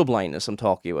spiritual blindness I'm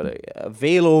talking about, a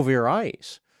veil over your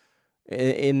eyes.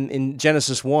 In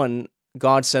Genesis 1,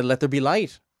 God said, "Let there be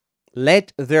light."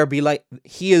 Let there be light.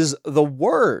 He is the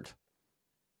Word.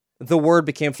 The Word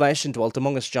became flesh and dwelt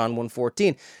among us, John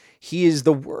 1:14. He is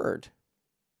the Word.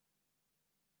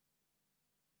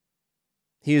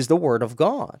 He is the Word of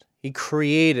God. He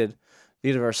created the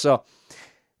universe. So,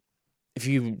 if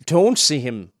you don't see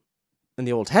him in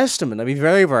the Old Testament, I'd be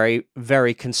very, very,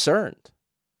 very concerned.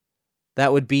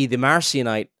 That would be the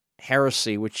Marcionite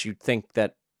heresy, which you'd think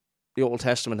that the Old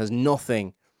Testament has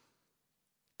nothing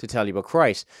to tell you about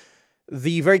Christ.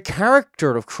 The very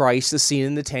character of Christ is seen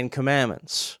in the Ten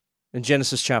Commandments in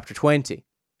Genesis chapter 20.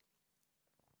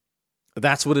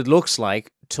 That's what it looks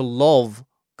like to love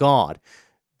God.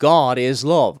 God is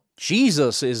love.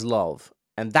 Jesus is love.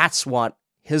 And that's what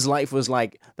his life was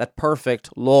like, that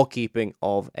perfect law-keeping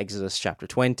of Exodus chapter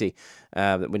 20,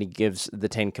 when he gives the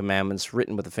Ten Commandments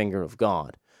written with the finger of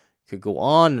God. Could go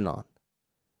on and on.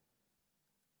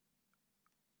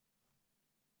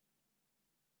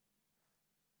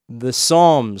 The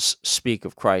Psalms speak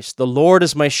of Christ. The Lord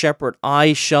is my shepherd,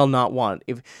 I shall not want.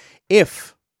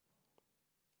 If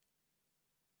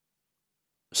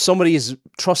somebody is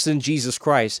trusted in Jesus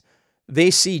Christ,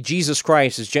 they see Jesus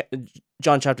Christ, as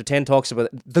John chapter 10 talks about,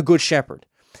 the good shepherd.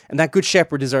 And that good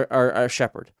shepherd is our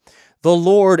shepherd. The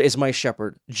Lord is my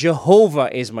shepherd. Jehovah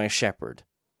is my shepherd.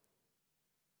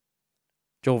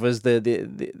 Jehovah is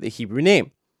the Hebrew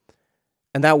name.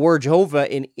 And that word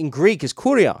Jehovah in Greek is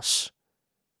kurios.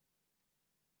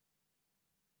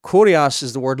 Kurios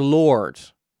is the word Lord.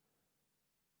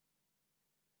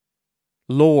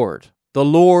 Lord. The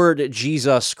Lord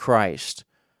Jesus Christ.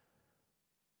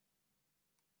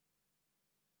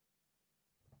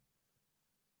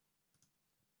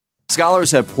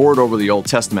 Scholars have pored over the Old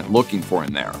Testament looking for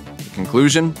him there. The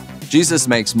conclusion? Jesus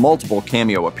makes multiple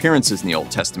cameo appearances in the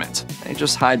Old Testament. They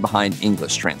just hide behind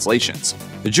English translations.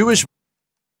 The Jewish...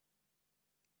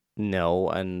 No,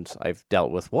 and I've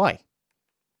dealt with why.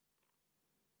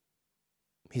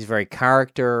 He's very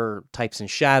character, types and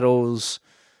shadows.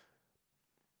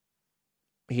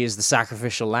 He is the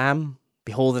sacrificial lamb.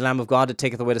 Behold the Lamb of God that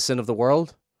taketh away the sin of the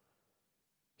world.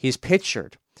 He is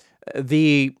pictured.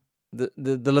 The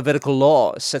Levitical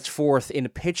law sets forth in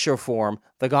picture form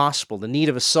the gospel, the need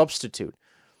of a substitute.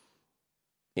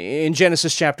 In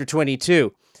Genesis chapter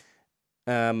 22,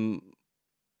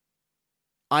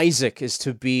 Isaac is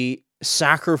to be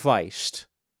sacrificed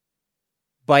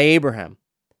by Abraham.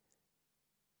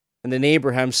 And then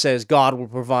Abraham says God will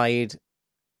provide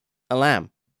a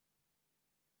lamb.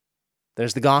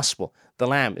 There's the gospel. The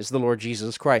lamb is the Lord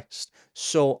Jesus Christ.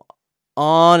 So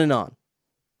on and on.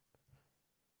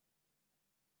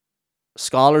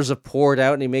 Scholars have poured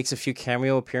out, and he makes a few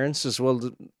cameo appearances.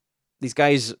 Well, these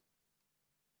guys,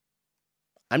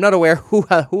 I'm not aware who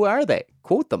are they?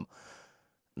 Quote them.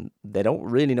 They don't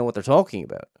really know what they're talking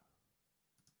about.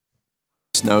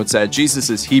 Notes that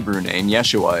Jesus' Hebrew name,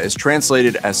 Yeshua, is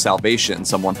translated as salvation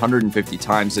some 150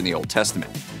 times in the Old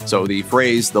Testament. So the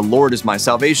phrase, the Lord is my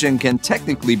salvation, can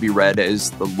technically be read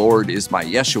as the Lord is my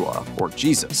Yeshua, or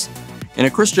Jesus. In a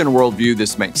Christian worldview,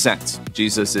 this makes sense.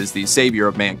 Jesus is the savior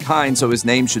of mankind, so his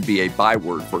name should be a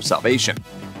byword for salvation.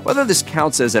 Whether this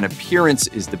counts as an appearance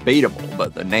is debatable,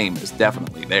 but the name is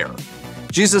definitely there.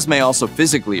 Jesus may also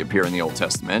physically appear in the Old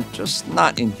Testament, just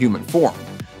not in human form.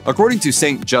 According to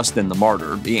St. Justin the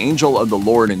Martyr, the angel of the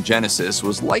Lord in Genesis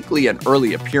was likely an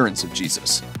early appearance of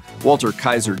Jesus. Walter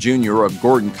Kaiser Jr. of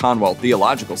Gordon Conwell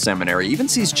Theological Seminary even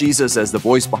sees Jesus as the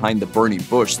voice behind the burning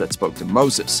bush that spoke to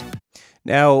Moses.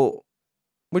 Now,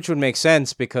 which would make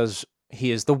sense because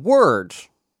he is the Word.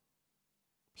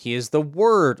 He is the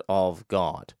Word of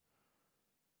God.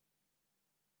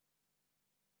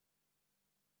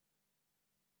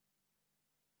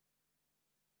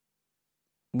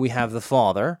 We have the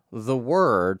Father, the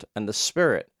Word, and the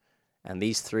Spirit, and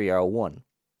these three are one.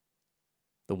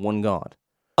 The one God.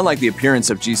 Unlike the appearance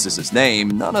of Jesus' name,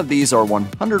 none of these are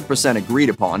 100% agreed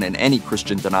upon in any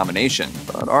Christian denomination,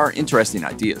 but are interesting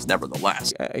ideas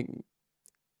nevertheless.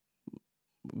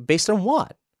 Based on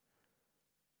what?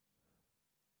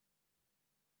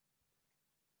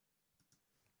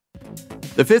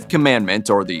 The fifth commandment,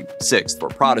 or the sixth for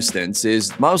Protestants,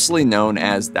 is mostly known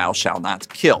as thou shalt not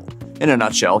kill. In a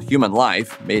nutshell, human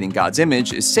life, made in God's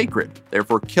image, is sacred.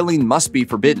 Therefore, killing must be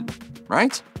forbidden.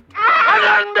 Right?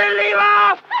 An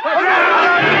unbeliever!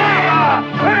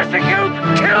 Persecute,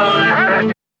 kill the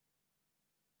heretic!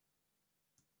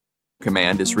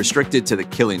 Command is restricted to the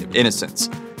killing of innocents.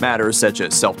 Matters such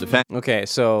as self-defense. Okay,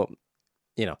 so,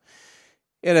 it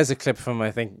has a clip from, I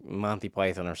think, Monty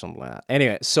Python or something like that.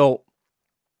 Anyway, so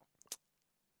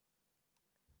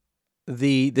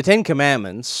the Ten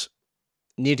Commandments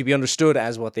need to be understood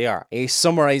as what they are, a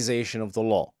summarization of the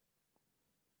law.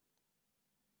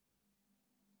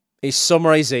 A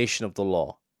summarization of the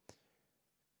law.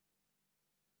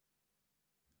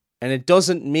 And it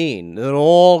doesn't mean that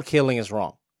all killing is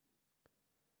wrong.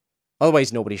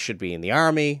 Otherwise, nobody should be in the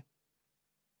army.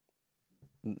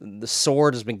 The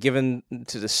sword has been given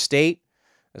to the state,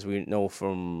 as we know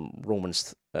from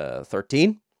Romans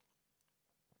 13.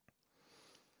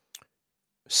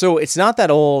 So it's not that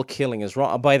all killing is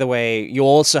wrong. By the way, you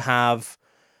also have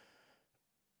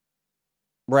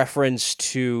reference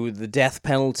to the death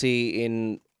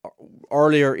penalty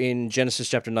earlier in Genesis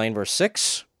chapter 9, verse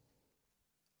 6.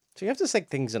 So you have to take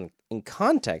things in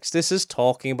context. This is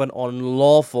talking about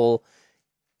unlawful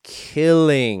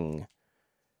killing.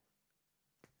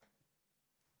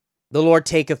 The Lord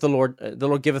taketh, the Lord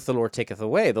giveth, the Lord taketh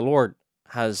away. The Lord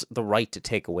has the right to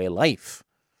take away life.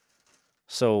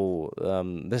 So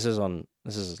this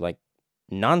is like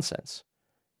nonsense.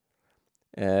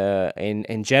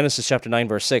 In Genesis chapter 9,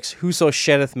 verse 6, whoso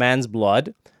sheddeth man's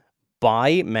blood,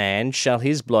 by man shall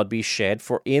his blood be shed,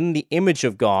 for in the image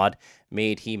of God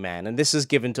made he man. And this is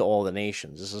given to all the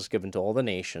nations. This is given to all the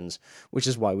nations, which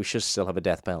is why we should still have a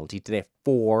death penalty today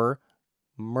for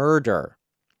murder.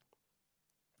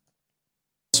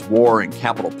 War and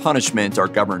capital punishment are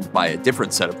governed by a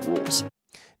different set of rules.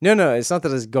 No, it's not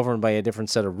that it's governed by a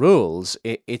different set of rules.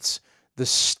 It's the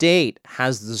state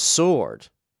has the sword.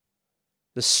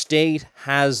 The state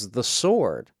has the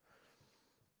sword.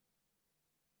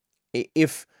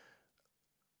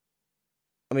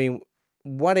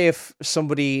 What if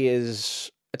somebody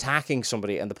is attacking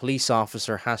somebody and the police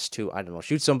officer has to,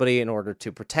 shoot somebody in order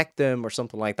to protect them or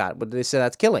something like that? Would they say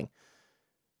that's killing?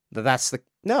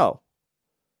 No.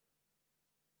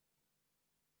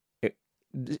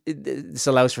 This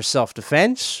allows for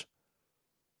self-defense.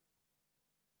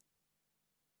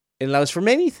 It allows for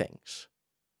many things.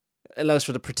 It allows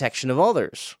for the protection of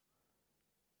others.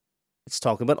 It's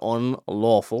talking about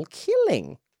unlawful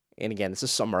killing. And again, it's a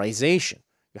summarization.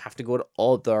 You have to go to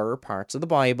other parts of the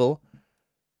Bible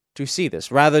to see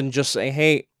this, rather than just say,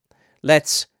 hey,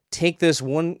 let's take this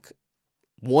one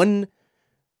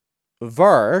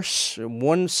verse,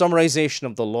 one summarization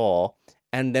of the law,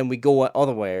 and then we go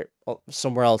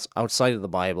somewhere else outside of the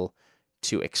Bible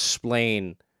to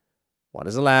explain what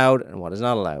is allowed and what is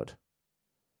not allowed.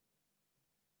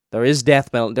 There is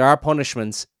death penalty. There are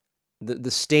punishments.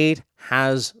 The state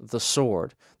has the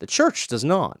sword. The church does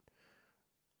not.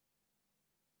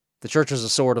 The church is the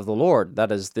sword of the Lord.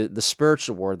 That is the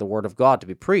spiritual word, the word of God to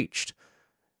be preached.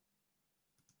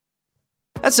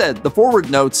 That said, the foreword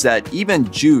notes that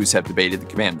even Jews have debated the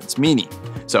commandment's meaning,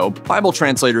 so Bible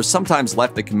translators sometimes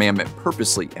left the commandment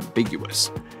purposely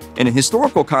ambiguous. In a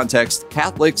historical context,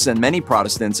 Catholics and many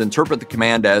Protestants interpret the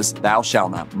command as "thou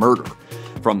shalt not murder."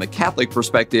 From the Catholic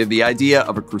perspective, the idea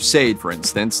of a crusade, for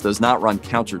instance, does not run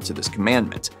counter to this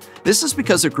commandment. This is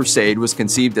because a crusade was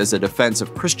conceived as a defense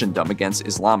of Christendom against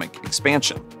Islamic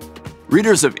expansion.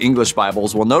 Readers of English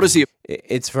Bibles will notice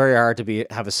it's very hard to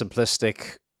have a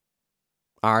simplistic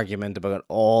argument about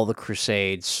all the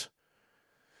crusades.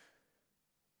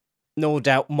 No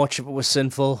doubt much of it was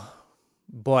sinful,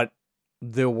 but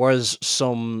there was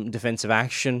some defensive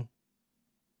action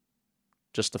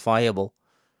justifiable,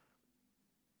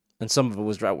 and some of it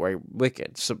was outright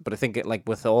wicked. So, but I think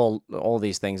with all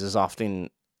these things, there's often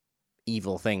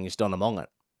evil things done among it.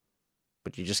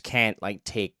 But you just can't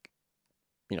take,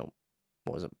 what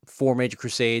was it, 4 major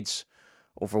crusades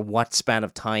over what span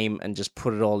of time and just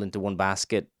put it all into one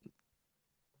basket.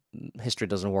 History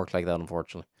doesn't work like that,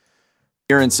 unfortunately.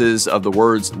 Appearances of the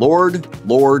words Lord,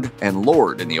 Lord, and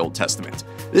Lord in the Old Testament.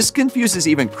 This confuses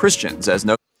even Christians, as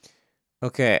no.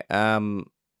 Okay,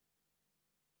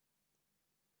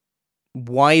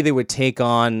 why they would take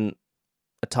on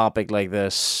a topic like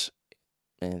this,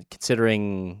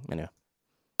 considering, By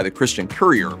the Christian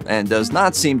Courier, and does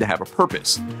not seem to have a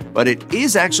purpose, but it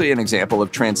is actually an example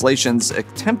of translations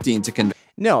attempting to convey.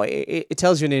 No, it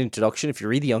tells you in the introduction. If you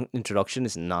read the introduction,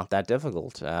 it's not that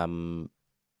difficult. But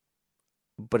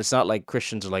it's not like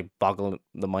Christians are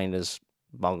the mind is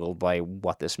boggled by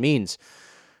what this means.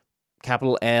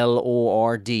 Capital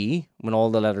Lord, when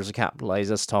all the letters are capitalized,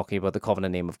 that's talking about the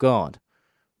covenant name of God.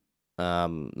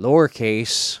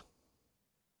 Lowercase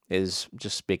is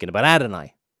just speaking about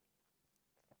Adonai.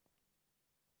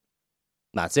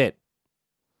 That's it.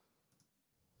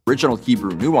 Original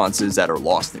Hebrew nuances that are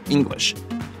lost in English.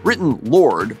 Written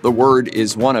Lord, the word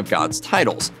is one of God's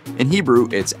titles. In Hebrew,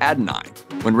 it's Adonai.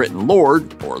 When written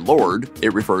Lord, or Lord,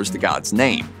 it refers to God's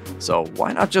name. So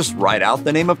why not just write out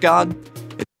the name of God?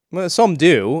 Well, some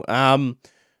do.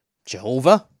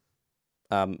 Jehovah.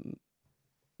 One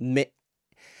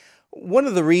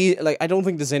of the I don't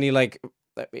think there's any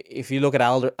if you look at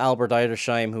Albert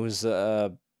Edersheim, who's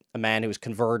a man who was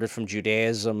converted from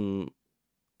Judaism,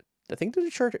 I think to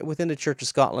the church within the Church of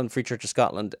Scotland, Free Church of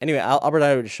Scotland. Anyway, Albert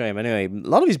Edersheim. Anyway, a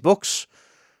lot of his books,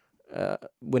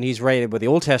 when he's writing about the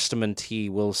Old Testament, he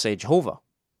will say Jehovah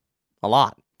a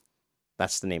lot.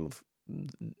 That's the name of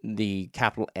the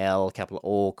capital L, capital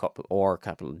O, capital R,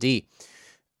 capital D.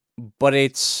 But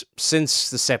it's since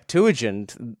the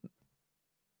Septuagint,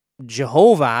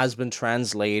 Jehovah has been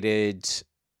translated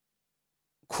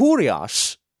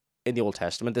Kurios in the Old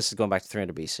Testament. This is going back to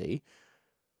 300 BC.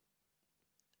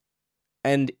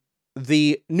 And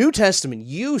the New Testament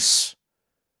use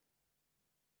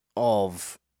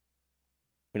of,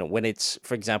 when it's,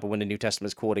 for example, when the New Testament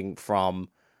is quoting from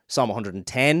Psalm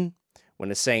 110,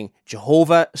 when it's saying,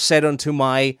 Jehovah said unto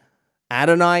my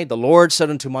Adonai, the Lord said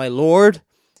unto my Lord.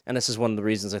 And this is one of the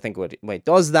reasons I think why it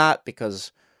does that,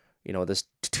 because, there's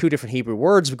 2 different Hebrew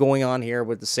words going on here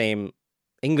with the same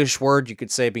English word, you could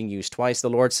say, being used twice.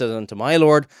 The Lord said unto my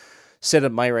Lord, sit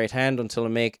at my right hand until I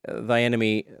make thine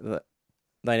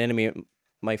enemy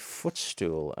my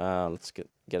footstool. Let's get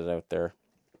it out there.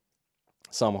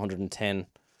 Psalm 110,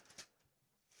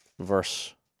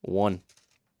 verse 1.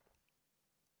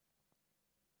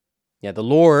 Yeah, the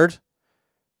Lord,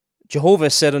 Jehovah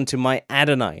said unto my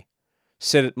Adonai,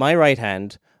 sit at my right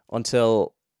hand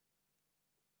until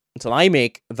I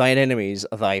make thine enemies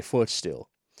thy footstool.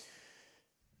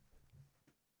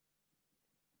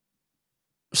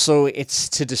 So it's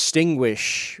to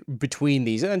distinguish between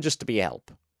these and just to be help.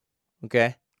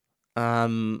 Okay?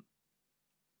 But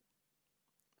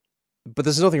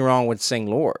there's nothing wrong with saying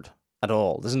Lord at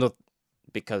all.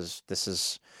 because this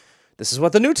is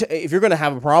what the if you're going to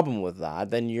have a problem with that,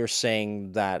 then you're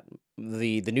saying that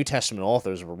the New Testament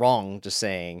authors were wrong, just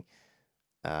saying,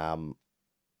 because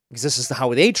this is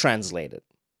how they translate it.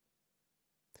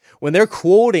 When they're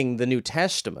quoting the New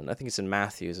Testament, I think it's in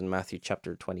Matthew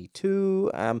chapter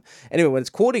 22. Anyway, when it's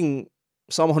quoting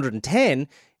Psalm 110,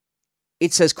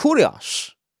 it says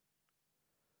kurios.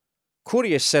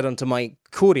 Kurios said unto my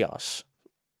kurios.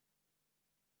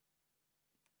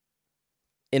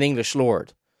 In English,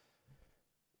 Lord.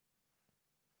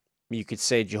 You could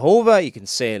say Jehovah, you can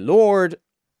say Lord.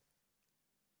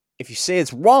 If you say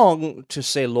it's wrong to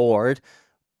say Lord,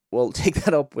 well, take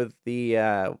that up with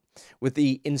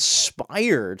the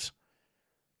inspired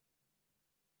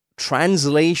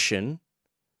translation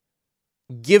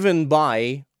given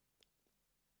by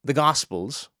the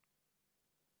Gospels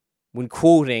when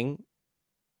quoting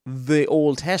the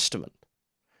Old Testament.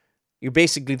 You're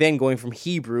basically then going from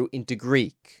Hebrew into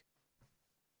Greek.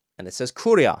 And it says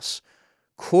kurios.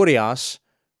 Kurios,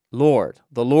 Lord.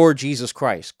 The Lord Jesus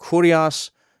Christ.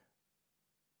 Kurios,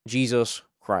 Jesus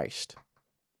Christ.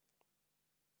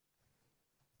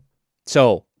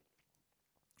 So,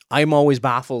 I'm always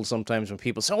baffled sometimes when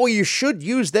people say, oh, you should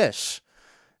use this.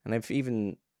 And I've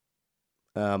even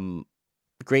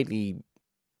greatly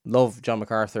loved John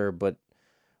MacArthur, but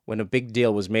when a big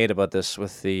deal was made about this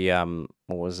with the,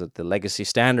 the Legacy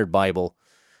Standard Bible,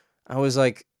 I was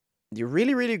like, you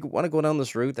really, really want to go down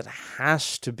this route that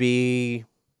has to be,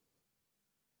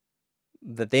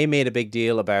 that they made a big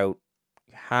deal about,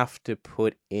 you have to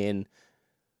put in,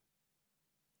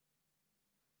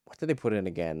 what did they put in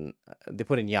again? They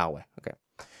put in Yahweh, okay.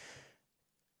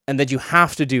 And that you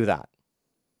have to do that.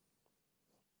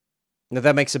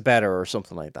 That makes it better or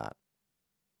something like that.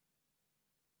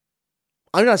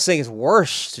 I'm not saying it's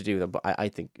worse to do that, but I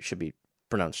think it should be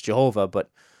pronounced Jehovah, but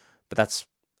that's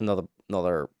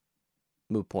another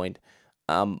moot point.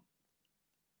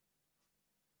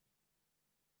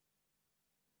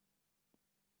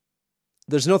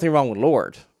 There's nothing wrong with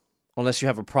Lord, unless you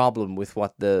have a problem with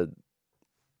what I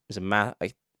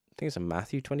think it's in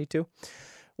Matthew 22.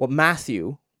 What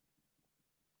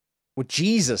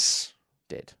Jesus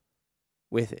did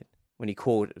with it when he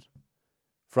quoted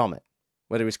from it,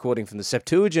 whether he's quoting from the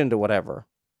Septuagint or whatever,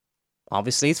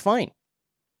 obviously it's fine.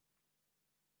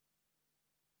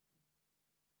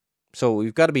 So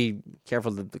we've got to be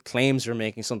careful that the claims we're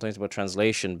making sometimes about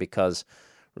translation, because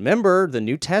remember, the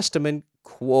New Testament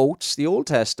quotes the Old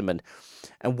Testament.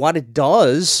 And what it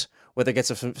does, whether it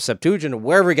gets it from Septuagint or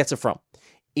wherever it gets it from,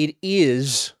 it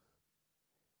is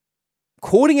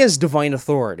quoting as divine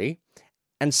authority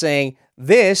and saying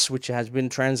this, which has been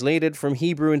translated from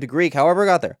Hebrew into Greek, however it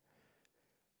got there,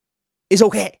 is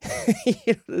okay.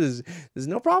 There's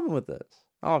no problem with this,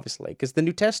 obviously, because the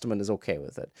New Testament is okay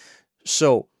with it.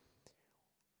 So,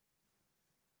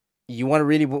 you want to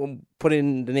really put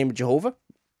in the name of Jehovah?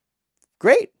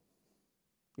 Great.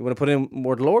 You want to put in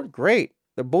more Lord? Great.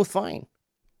 They're both fine.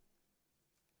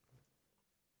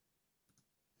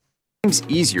 Seems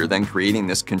easier than creating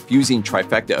this confusing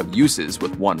trifecta of uses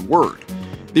with one word.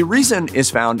 The reason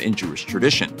is found in Jewish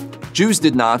tradition. Jews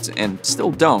did not, and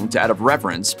still don't, out of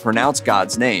reverence, pronounce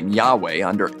God's name, Yahweh,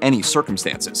 under any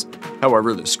circumstances.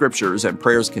 However, the scriptures and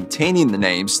prayers containing the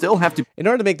name still have to... In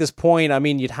order to make this point, I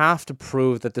mean, you'd have to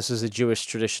prove that this is a Jewish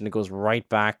tradition that goes right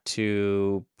back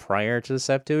to prior to the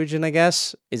Septuagint, I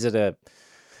guess. Is it a...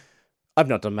 I've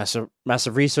not done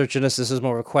massive research in this. This is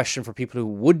more of a question for people who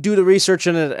would do the research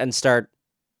in it and start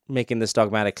making this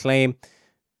dogmatic claim.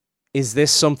 Is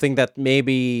this something that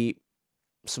maybe...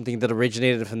 something that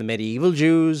originated from the medieval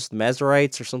Jews, the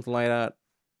Masoretes, or something like that?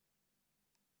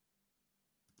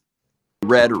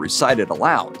 Read or recited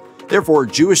aloud. Therefore,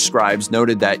 Jewish scribes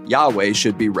noted that Yahweh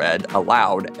should be read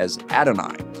aloud as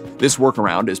Adonai. This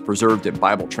workaround is preserved in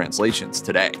Bible translations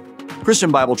today.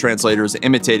 Christian Bible translators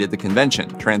imitated the convention,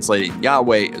 translating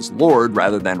Yahweh as Lord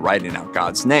rather than writing out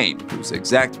God's name, whose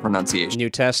exact pronunciation... New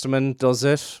Testament does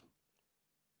it,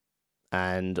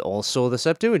 and also the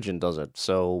Septuagint does it,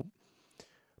 so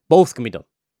both can be done.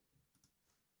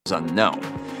 ...is unknown.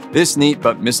 This neat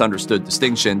but misunderstood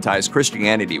distinction ties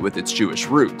Christianity with its Jewish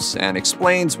roots and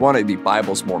explains one of the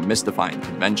Bible's more mystifying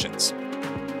conventions.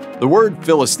 The word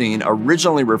Philistine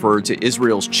originally referred to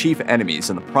Israel's chief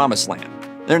enemies in the Promised Land.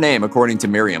 Their name, according to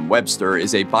Merriam-Webster,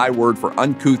 is a byword for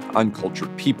uncouth,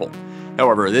 uncultured people.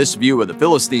 However, this view of the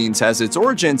Philistines has its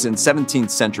origins in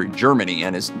 17th century Germany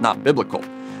and is not biblical.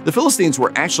 The Philistines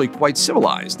were actually quite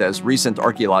civilized, as recent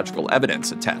archaeological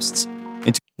evidence attests.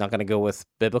 Not going to go with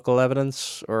biblical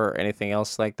evidence or anything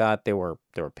else like that. They were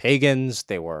pagans.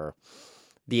 They were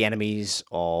the enemies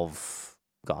of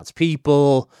God's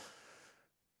people.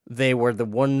 they were the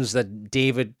ones that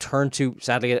David turned to,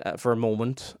 sadly, for a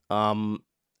moment, for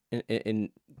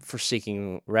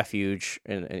seeking refuge,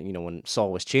 and when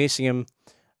Saul was chasing him.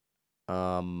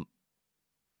 Yeah.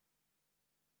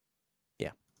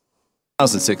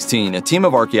 2016, a team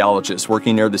of archaeologists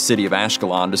working near the city of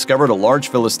Ashkelon discovered a large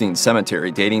Philistine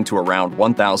cemetery dating to around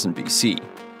 1000 BC.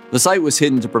 The site was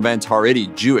hidden to prevent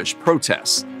Haredi Jewish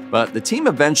protests, but the team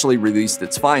eventually released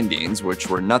its findings, which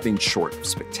were nothing short of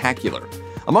spectacular.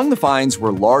 Among the finds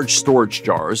were large storage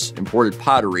jars, imported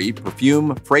pottery,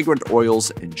 perfume, fragrant oils,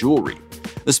 and jewelry.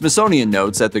 The Smithsonian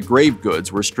notes that the grave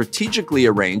goods were strategically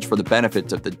arranged for the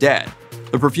benefit of the dead.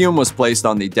 The perfume was placed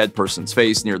on the dead person's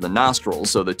face near the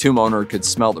nostrils so the tomb owner could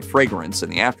smell the fragrance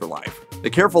in the afterlife. The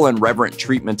careful and reverent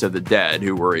treatment of the dead,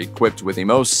 who were equipped with the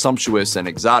most sumptuous and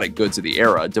exotic goods of the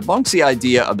era, debunks the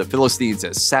idea of the Philistines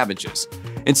as savages.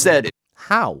 Instead,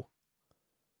 how?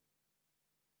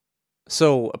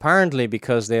 So apparently,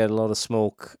 because they had a lot of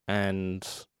smoke and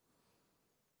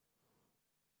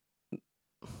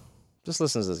just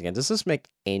listen to this again. Does this make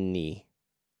any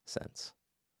sense?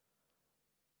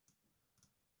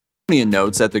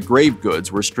 Notes that the grave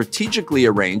goods were strategically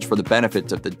arranged for the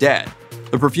benefit of the dead.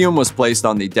 The perfume was placed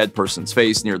on the dead person's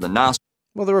face near the nostrils.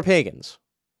 Well, they were pagans.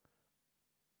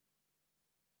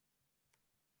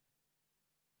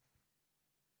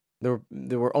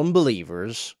 They were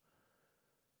unbelievers.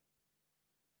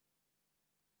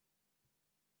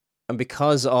 And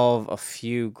because of a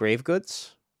few grave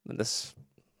goods,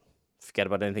 forget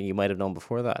about anything you might have known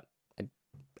before that.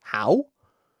 How?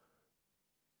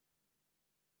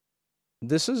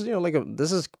 This is,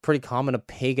 this is pretty common of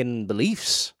pagan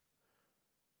beliefs.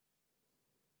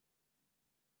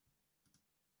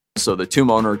 So the tomb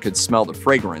owner could smell the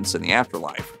fragrance in the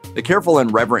afterlife. The careful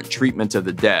and reverent treatment of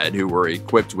the dead, who were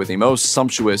equipped with the most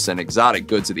sumptuous and exotic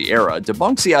goods of the era,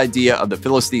 debunks the idea of the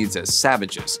Philistines as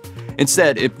savages.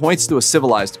 Instead, it points to a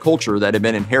civilized culture that had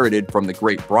been inherited from the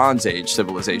Great Bronze Age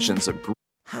civilizations of Greece.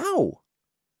 How?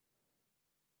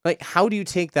 How do you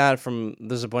take that from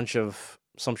there's a bunch of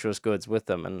sumptuous goods with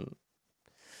them, and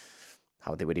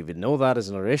how they would even know that is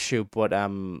another issue, but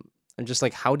and just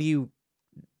how do you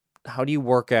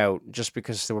work out, just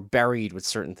because they were buried with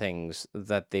certain things,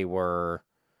 that they were,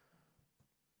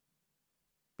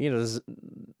 there's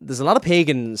a lot of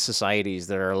pagan societies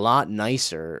that are a lot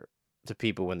nicer to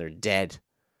people when they're dead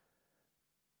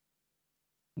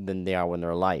than they are when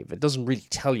they're alive. It doesn't really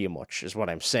tell you much, is what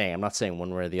I'm saying. I'm not saying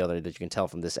one way or the other that you can tell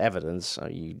from this evidence.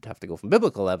 You'd have to go from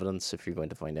biblical evidence if you're going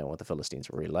to find out what the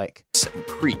Philistines were really like.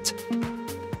 Crete.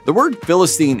 The word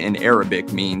Philistine in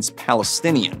Arabic means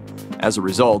Palestinian. As a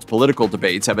result, political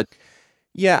debates have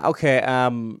Yeah, okay.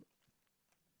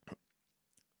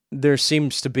 There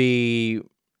seems to be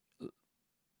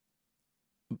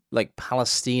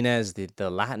Palestina is the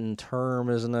Latin term,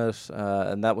 isn't it?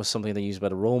 And that was something they used by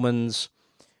the Romans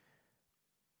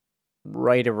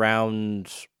right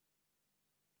around,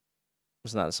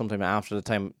 wasn't that sometime after the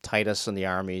time Titus and the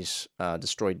armies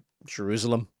destroyed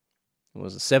Jerusalem? It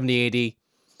was 70 AD.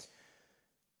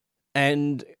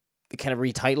 And they kind of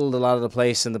retitled a lot of the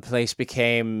place, and the place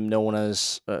became known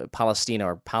as Palestina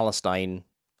or Palestine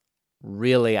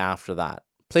really after that.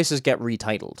 Places get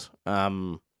retitled.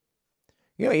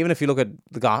 Even if you look at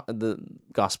the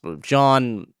Gospel of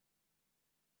John,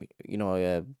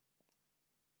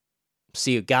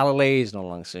 Sea of Galilee is no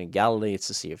longer Sea of Galilee, it's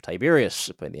the Sea of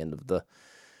Tiberias by the end of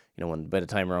by the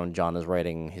time around John is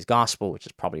writing his Gospel, which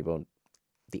is probably about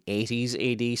the 80s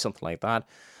AD, something like that.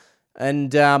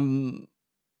 And,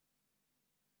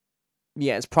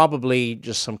 it's probably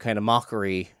just some kind of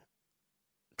mockery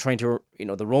trying to,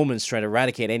 the Romans trying to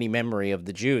eradicate any memory of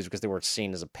the Jews because they were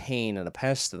seen as a pain and a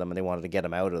pest to them, and they wanted to get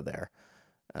them out of there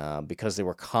because they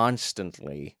were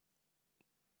constantly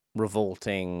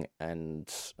revolting,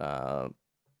 and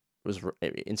was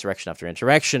insurrection after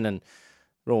insurrection, and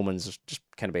Romans just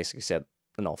kind of basically said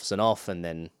enough's enough. And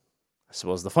then I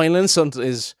suppose the final insult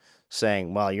is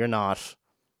saying, well, you're not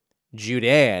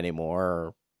Judea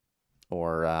anymore,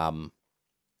 or I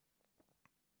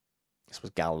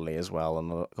suppose Galilee as well,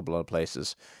 and a couple other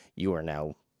places. You are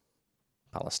now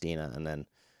Palestina, and then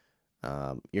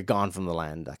you're gone from the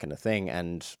land, that kind of thing,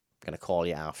 and I'm going to call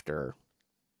you after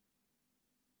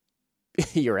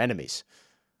your enemies.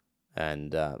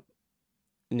 And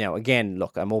now, again,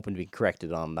 look, I'm open to being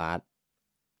corrected on that,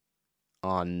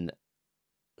 on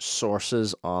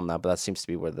sources on that, but that seems to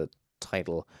be where the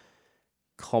title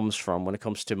comes from. When it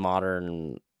comes to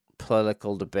modern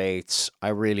political debates, I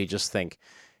really just think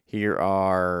here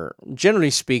are, generally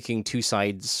speaking, two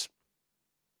sides,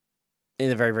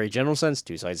 in a very, very general sense,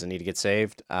 two sides that need to get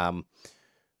saved.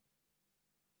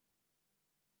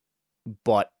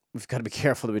 But we've got to be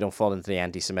careful that we don't fall into the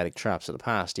anti-Semitic traps of the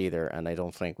past either, and I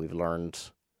don't think we've learned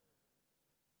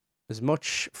as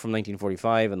much from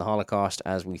 1945 and the Holocaust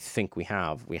as we think we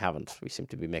have. We haven't. We seem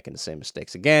to be making the same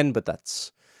mistakes again, but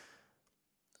that's...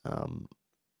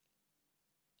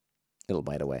 it'll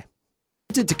bite away.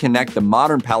 To connect the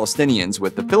modern Palestinians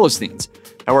with the Philistines.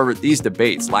 However, these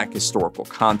debates lack historical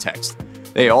context.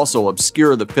 They also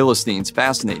obscure the Philistines'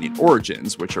 fascinating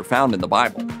origins, which are found in the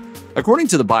Bible. According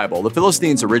to the Bible, the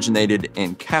Philistines originated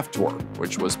in Kaftor,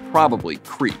 which was probably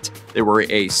Crete. They were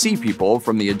a sea people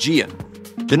from the Aegean.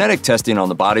 Genetic testing on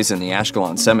the bodies in the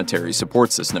Ashkelon cemetery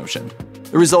supports this notion.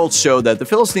 The results show that the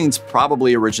Philistines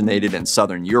probably originated in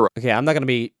southern Europe. Okay, I'm not going to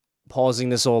be pausing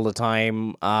this all the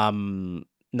time.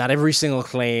 Not every single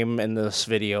claim in this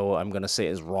video I'm going to say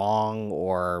is wrong,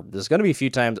 or there's going to be a few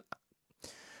times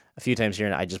here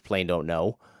and I just plain don't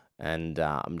know, and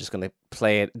I'm just going to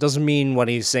play it. It doesn't mean what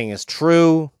he's saying is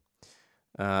true.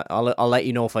 I'll let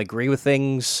you know if I agree with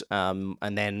things, and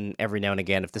then every now and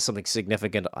again, if there's something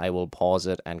significant, I will pause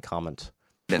it and comment.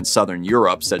 In southern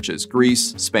Europe, such as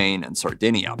Greece, Spain, and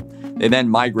Sardinia. They then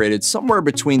migrated somewhere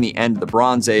between the end of the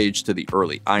Bronze Age to the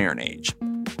early Iron Age.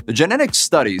 The genetic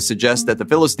studies suggest that the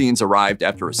Philistines arrived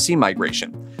after a sea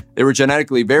migration. They were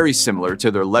genetically very similar to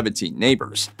their Levantine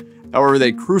neighbors. However,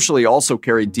 they crucially also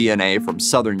carried DNA from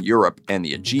southern Europe and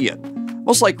the Aegean.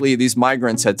 Most likely, these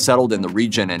migrants had settled in the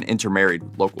region and intermarried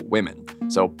with local women.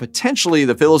 So potentially,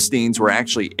 the Philistines were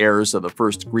actually heirs of the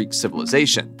first Greek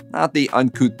civilization, not the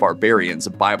uncouth barbarians the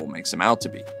Bible makes them out to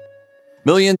be.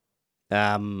 Millions.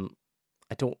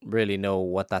 I don't really know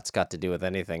what that's got to do with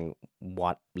anything,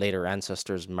 what later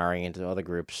ancestors marrying into other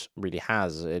groups really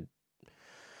has.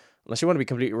 Unless you want to be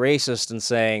completely racist and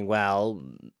saying, well,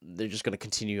 they're just going to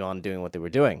continue on doing what they were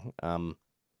doing.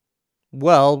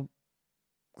 Well,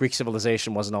 Greek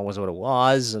civilization wasn't always what it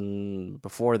was, and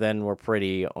before then were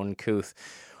pretty uncouth.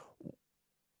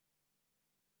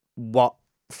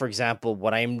 For example,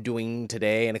 what I'm doing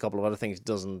today and a couple of other things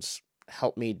doesn't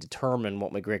help me determine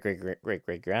what my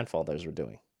great-great-great-great-grandfathers were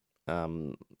doing.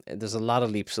 There's a lot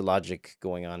of leaps of logic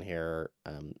going on here,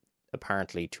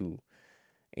 apparently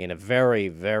in a very,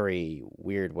 very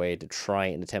weird way to try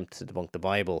and attempt to debunk the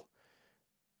Bible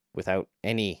without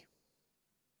any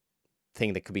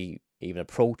thing that could be even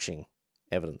approaching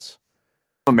evidence.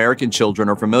 American children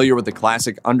are familiar with the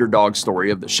classic underdog story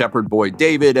of the shepherd boy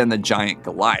David and the giant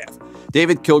Goliath.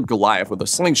 David killed Goliath with a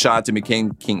slingshot and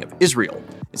became king of Israel.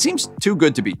 It seems too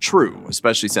good to be true,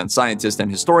 especially since scientists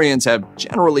and historians have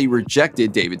generally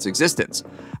rejected David's existence.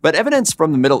 But evidence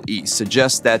from the Middle East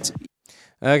suggests that...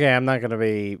 Okay, I'm not going to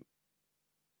be...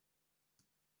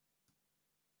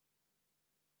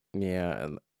 Yeah,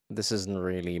 this isn't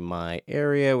really my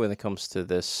area when it comes to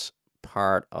this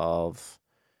part of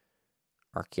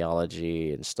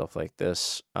archaeology and stuff like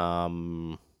this.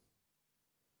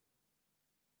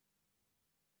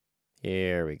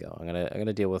 Here we go. I'm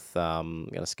gonna deal with I'm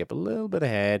gonna skip a little bit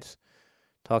ahead,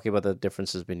 talking about the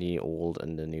differences between the Old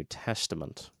and the New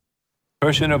Testament.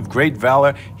 Person of great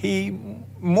valor, he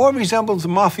more resembles a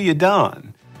mafia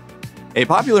don. A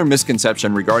popular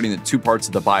misconception regarding the two parts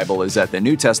of the Bible is that the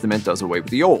New Testament does away with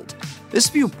the Old. This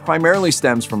view primarily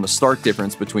stems from the stark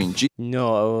difference between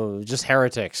No, just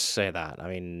heretics say that. I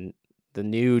mean, the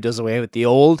New does away with the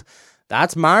Old.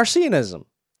 That's Marcionism.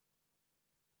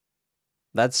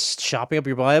 That's chopping up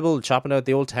your Bible, chopping out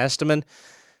the Old Testament.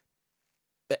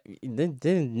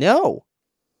 No.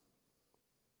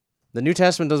 The New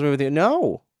Testament doesn't away with it.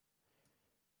 No.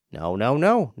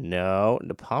 No.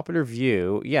 The popular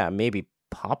view, yeah, maybe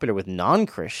popular with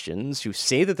non-Christians who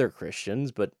say that they're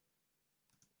Christians, but...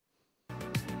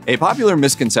 A popular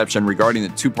misconception regarding the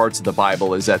two parts of the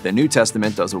Bible is that the New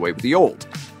Testament does away with the Old.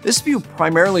 This view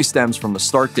primarily stems from the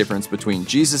stark difference between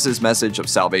Jesus' message of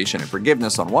salvation and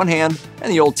forgiveness on one hand,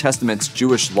 and the Old Testament's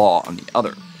Jewish law on the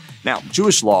other. Now,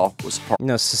 Jewish law was hard.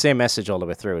 No, it's the same message all the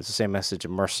way through. It's the same message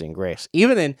of mercy and grace.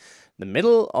 Even in the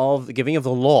middle of the giving of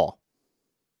the law,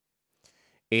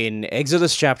 in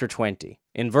Exodus chapter 20,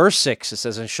 in verse 6, it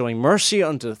says, "And showing mercy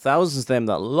unto thousands of them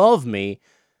that love me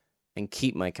and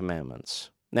keep my commandments."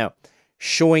 Now,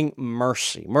 showing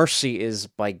mercy. Mercy is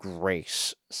by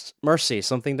grace. Mercy is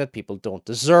something that people don't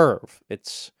deserve.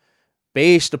 It's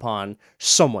based upon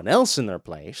someone else in their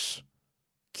place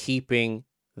keeping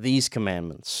these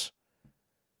commandments.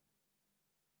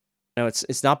 Now,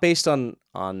 it's not based on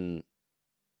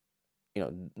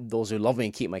those who love me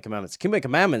and keep my commandments. Keep my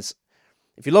commandments.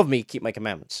 If you love me, keep my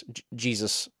commandments.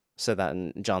 Jesus said that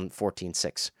in John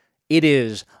 14:6. It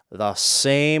is the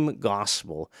same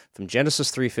gospel from Genesis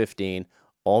 3:15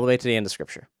 all the way to the end of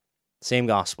Scripture. Same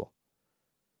gospel.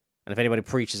 And if anybody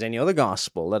preaches any other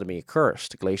gospel, let him be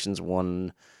accursed. Galatians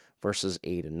 1, verses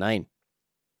 8 and 9.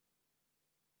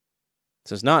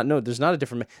 So there's not a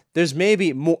different, there's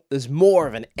more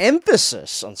of an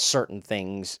emphasis on certain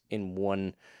things in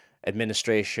one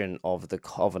administration of the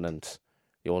covenant,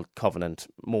 the old covenant,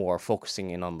 more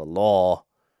focusing in on the law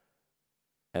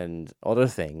and other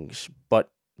things,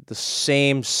 but the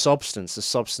same substance, the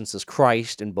substance is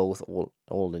Christ in both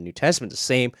Old and New Testament, the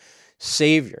same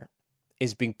Savior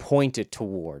is being pointed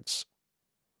towards.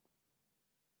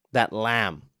 That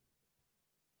Lamb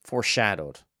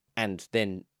foreshadowed, and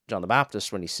then John the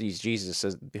Baptist, when he sees Jesus,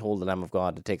 says, "Behold the Lamb of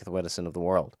God that taketh away the sin of the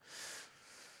world."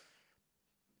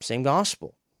 Same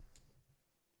gospel.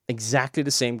 Exactly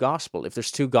the same gospel. If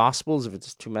there's two gospels, if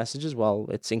it's two messages, well,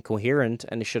 it's incoherent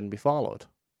and it shouldn't be followed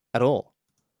at all.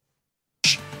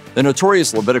 The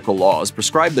notorious Levitical laws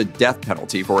prescribe the death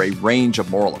penalty for a range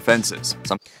of moral offenses.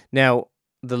 Now,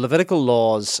 the Levitical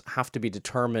laws have to be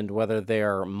determined whether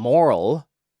they're moral.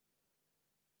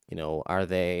 Are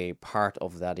they part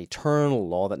of that eternal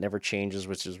law that never changes,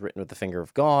 which is written with the finger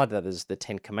of God, that is the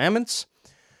Ten Commandments?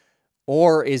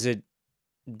 Or is it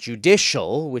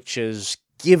judicial, which is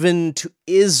given to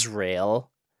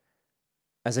Israel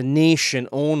as a nation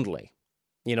only?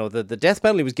 The death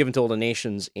penalty was given to all the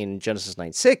nations in Genesis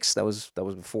 9:6. That was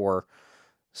before,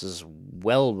 this is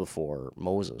well before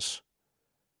Moses.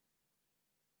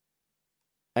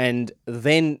 And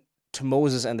then to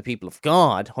Moses and the people of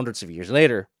God, hundreds of years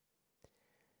later,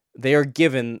 they are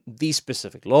given these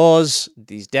specific laws,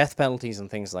 these death penalties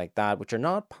and things like that, which are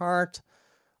not part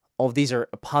of, these are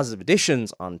positive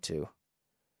additions onto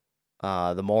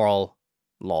the moral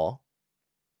law.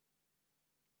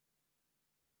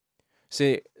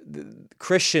 See,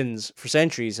 Christians for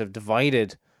centuries have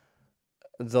divided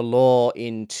the law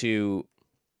into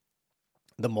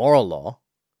the moral law,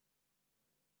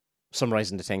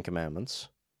 summarized in the Ten Commandments,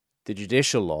 the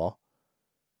judicial law,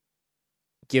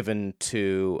 given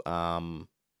to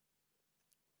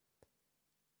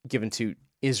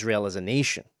Israel as a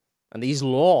nation. And these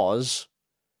laws,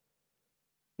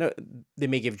 they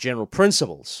may give general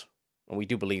principles, and we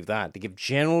do believe that. They give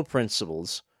general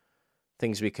principles,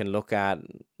 things we can look at,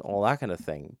 all that kind of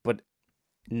thing. But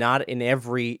not in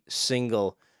every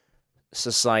single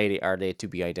society are they to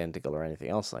be identical or anything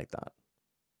else like that.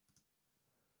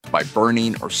 By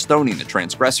burning or stoning the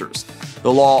transgressors.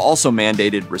 The law also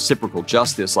mandated reciprocal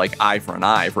justice like eye for an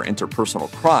eye for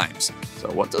interpersonal crimes.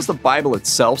 So what does the Bible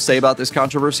itself say about this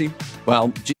controversy?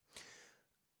 Well,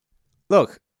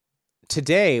 look,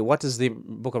 today, what does the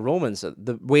book of Romans say?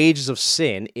 The wages of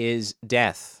sin is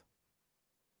death.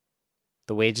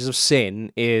 The wages of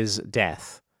sin is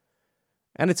death.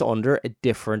 And it's under a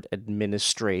different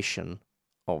administration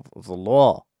of the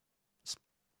law.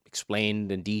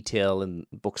 Explained in detail in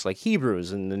books like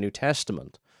Hebrews in the New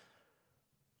Testament,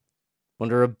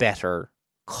 under a better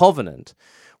covenant.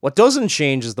 What doesn't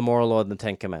change is the moral law and the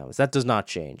Ten Commandments. That does not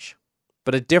change.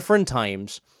 But at different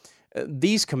times,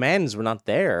 these commands were not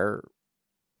there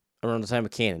around the time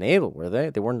of Cain and Abel, were they?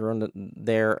 They weren't around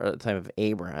there at the time of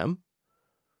Abraham,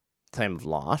 time of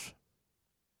Lot.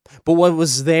 But what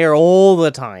was there all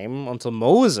the time until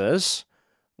Moses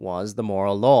was the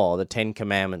moral law, the Ten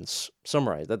Commandments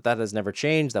summarized. That has never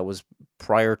changed. That was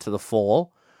prior to the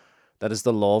fall. That is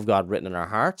the law of God written in our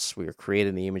hearts. We are created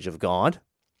in the image of God.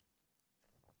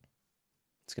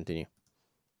 Let's continue.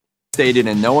 Stated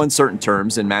in no uncertain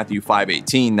terms in Matthew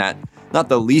 5:18 that not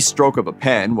the least stroke of a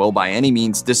pen will by any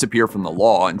means disappear from the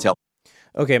law until...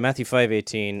 Okay, Matthew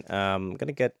 5:18. I'm going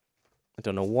to get... I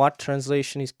don't know what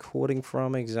translation he's quoting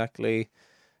from exactly.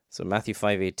 So Matthew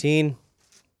 5:18.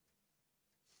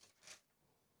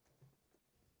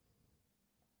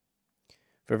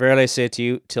 For verily I say to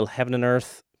you, till heaven and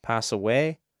earth pass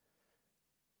away,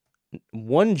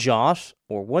 one jot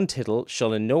or one tittle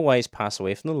shall in no wise pass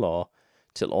away from the law,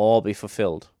 till all be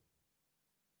fulfilled.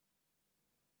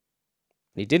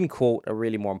 He didn't quote a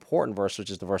really more important verse, which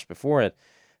is the verse before it.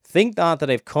 Think not that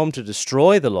I've come to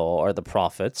destroy the law or the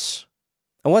prophets.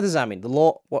 And what does that mean? The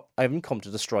law, I haven't come to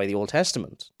destroy the Old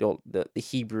Testament, the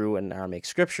Hebrew and Aramaic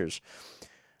scriptures.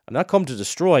 I'm not come to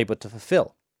destroy, but to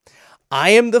fulfill.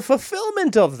 I am the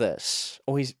fulfillment of this.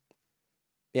 I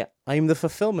am the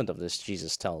fulfillment of this,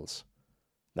 Jesus tells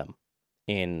them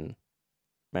in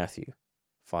Matthew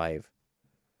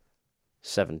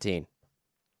 5:17.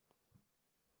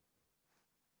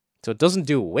 So it doesn't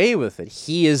do away with it.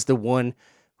 He is the one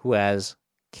who has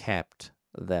kept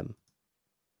them.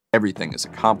 Everything is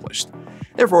accomplished.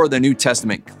 Therefore, the New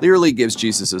Testament clearly gives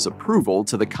Jesus' approval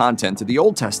to the content of the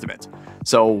Old Testament.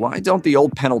 So why don't the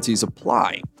old penalties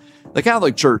apply? The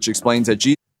Catholic Church explains that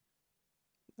Jesus...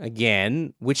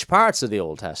 Again, which parts of the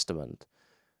Old Testament?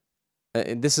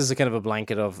 This is a kind of a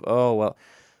blanket of, oh, well,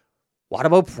 what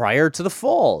about prior to the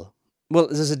fall? Well,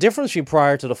 there's a difference between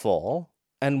prior to the fall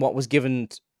and what was given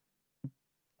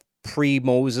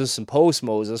pre-Moses and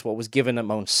post-Moses, what was given at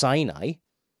Mount Sinai.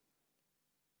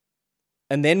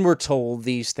 And then we're told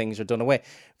these things are done away.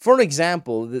 For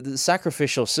example, the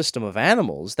sacrificial system of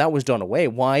animals, that was done away.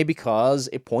 Why? Because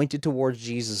it pointed towards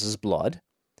Jesus' blood.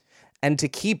 And to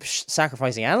keep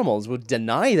sacrificing animals would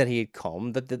deny that he had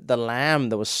come, that the lamb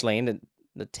that was slain,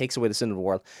 that takes away the sin of the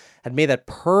world, had made that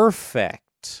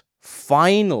perfect,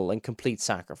 final, and complete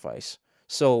sacrifice.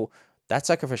 So that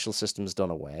sacrificial system is done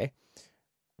away.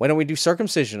 Why don't we do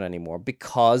circumcision anymore?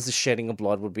 Because the shedding of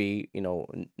blood would be,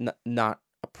 not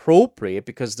appropriate,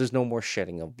 because there's no more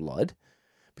shedding of blood,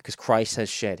 because Christ has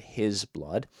shed his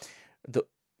blood.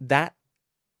 That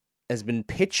has been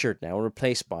pictured now,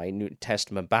 replaced by New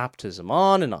Testament baptism,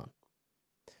 on and on.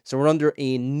 So we're under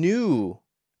a new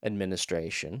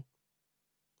administration,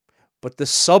 but the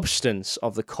substance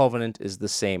of the covenant is the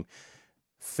same.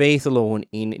 Faith alone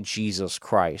in Jesus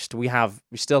Christ. We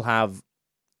still have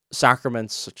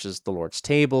sacraments such as the Lord's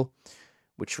table,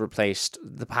 which replaced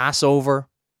the Passover.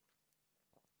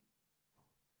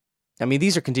 I mean,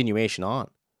 these are continuation on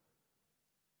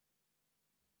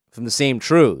from the same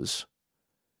truths.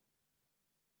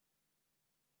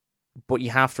 But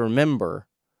you have to remember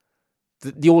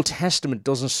that the Old Testament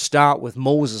doesn't start with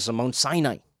Moses on Mount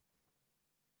Sinai.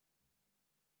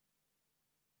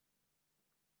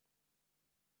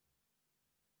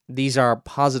 These are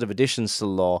positive additions to the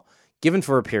law given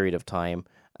for a period of time,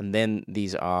 and then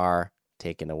these are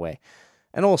taken away.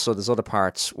 And also, there's other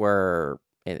parts where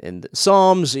in the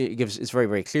Psalms, it's very,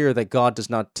 very clear that God does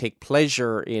not take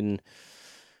pleasure in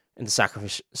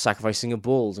the sacrificing of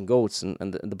bulls and goats and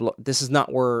the blood. This is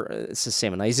not where it's the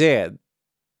same in Isaiah,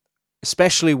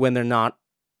 especially when they're not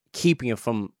keeping it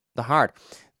from the heart.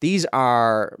 These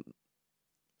are,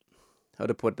 how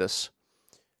to put this,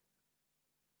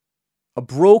 a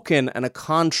broken and a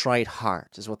contrite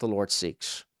heart is what the Lord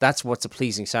seeks. That's what's a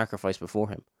pleasing sacrifice before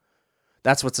him.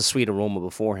 That's what's a sweet aroma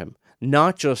before him.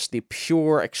 Not just the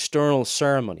pure external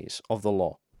ceremonies of the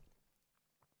law.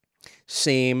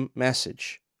 Same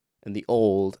message in the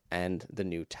Old and the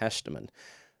New Testament.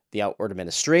 The outward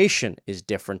administration is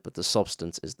different, but the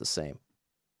substance is the same.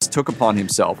 Took upon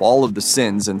himself all of the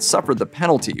sins and suffered the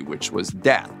penalty, which was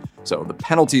death. So the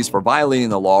penalties for violating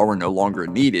the law were no longer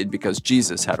needed because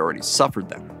Jesus had already suffered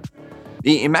them.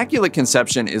 The Immaculate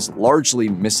Conception is largely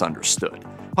misunderstood.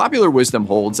 Popular wisdom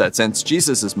holds that since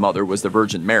Jesus' mother was the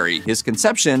Virgin Mary, his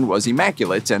conception was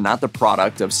immaculate and not the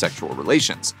product of sexual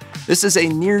relations. This is a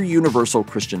near-universal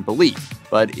Christian belief,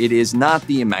 but it is not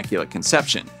the Immaculate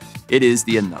Conception. It is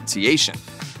the Annunciation.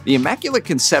 The Immaculate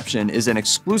Conception is an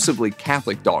exclusively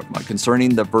Catholic dogma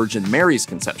concerning the Virgin Mary's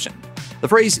conception. The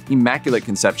phrase Immaculate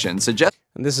Conception suggests...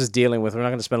 And this is dealing with, we're not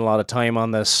going to spend a lot of time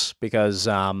on this because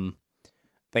I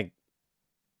think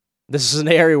this is an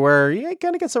area where it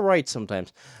kind of gets it right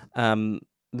sometimes.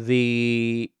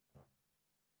 The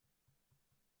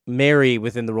Mary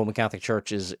within the Roman Catholic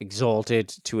Church is exalted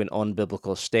to an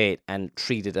unbiblical state and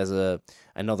treated as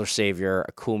another savior,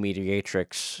 a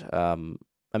co-mediatrix,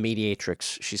 a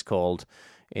mediatrix, she's called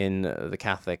in the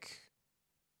Catholic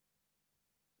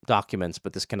documents,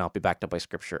 but this cannot be backed up by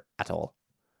Scripture at all.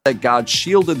 That God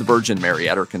shielded the Virgin Mary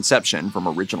at her conception from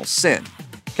original sin.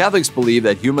 Catholics believe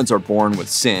that humans are born with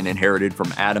sin inherited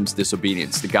from Adam's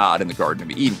disobedience to God in the Garden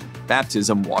of Eden.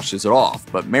 Baptism washes it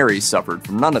off, but Mary suffered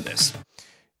from none of this.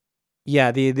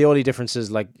 Yeah, the only difference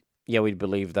is, we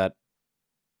believe that,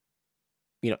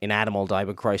 in Adam all die,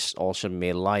 but Christ all should be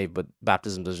made alive, but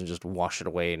baptism doesn't just wash it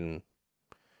away and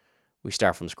we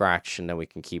start from scratch and then we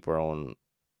can keep our own,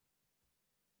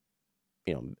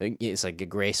 it's like a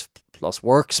grace plus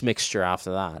works mixture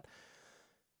after that.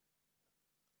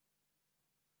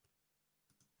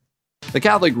 The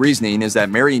Catholic reasoning is that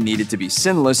Mary needed to be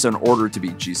sinless in order to be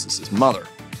Jesus' mother.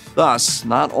 Thus,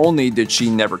 not only did she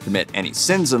never commit any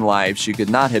sins in life, she could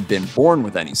not have been born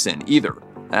with any sin either.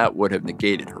 That would have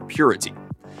negated her purity.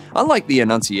 Unlike the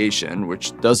Annunciation,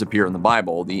 which does appear in the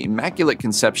Bible, the Immaculate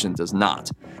Conception does not.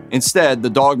 Instead, the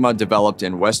dogma developed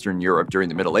in Western Europe during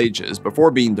the Middle Ages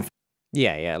before being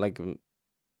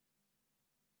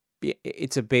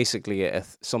it's basically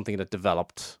something that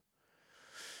developed,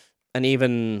 and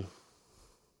even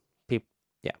people,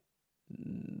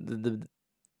 the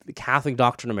Catholic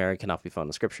doctrine of Mary cannot be found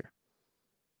in Scripture.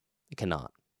 It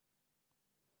cannot.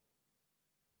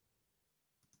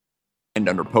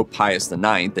 under Pope Pius IX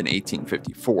in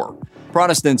 1854.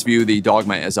 Protestants view the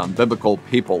dogma as unbiblical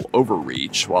papal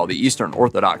overreach, while the Eastern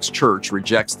Orthodox Church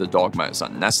rejects the dogma as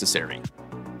unnecessary.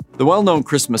 The well-known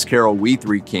Christmas carol We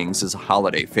Three Kings is a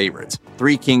holiday favorite.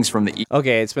 Three kings from the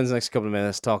Okay, it spends the next couple of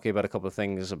minutes talking about a couple of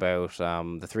things about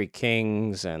the Three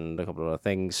Kings and a couple of other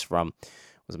things from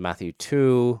Matthew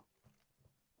 2.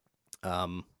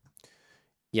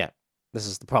 Yeah, this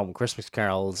is the problem with Christmas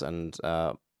carols and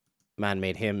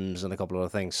man-made hymns and a couple of other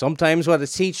things. Sometimes what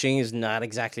it's teaching is not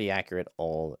exactly accurate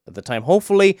all the time.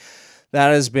 Hopefully, that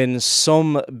has been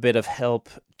some bit of help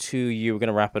to you. We're going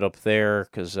to wrap it up there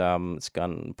because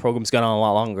program's gone on a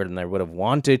lot longer than I would have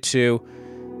wanted to.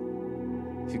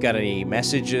 If you've got any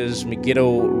messages,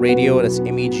 Megiddo Radio, that's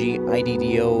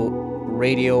MEGIDDO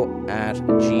radio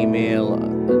 @gmail.com.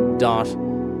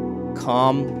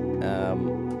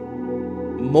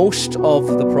 Most of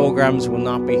the programs will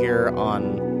not be here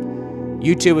on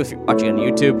YouTube. If you're watching on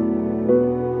YouTube,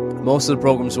 most of the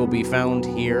programs will be found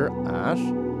here at...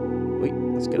 Wait,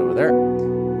 let's get over there.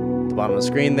 At the bottom of the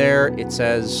screen there, it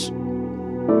says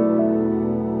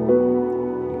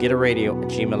Megiddo Radio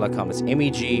 @gmail.com. It's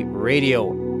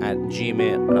MEGRadio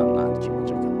 @gmail... No, not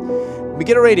 @gmail.com.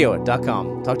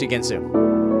 MegiddoRadio.com. Talk to you again soon.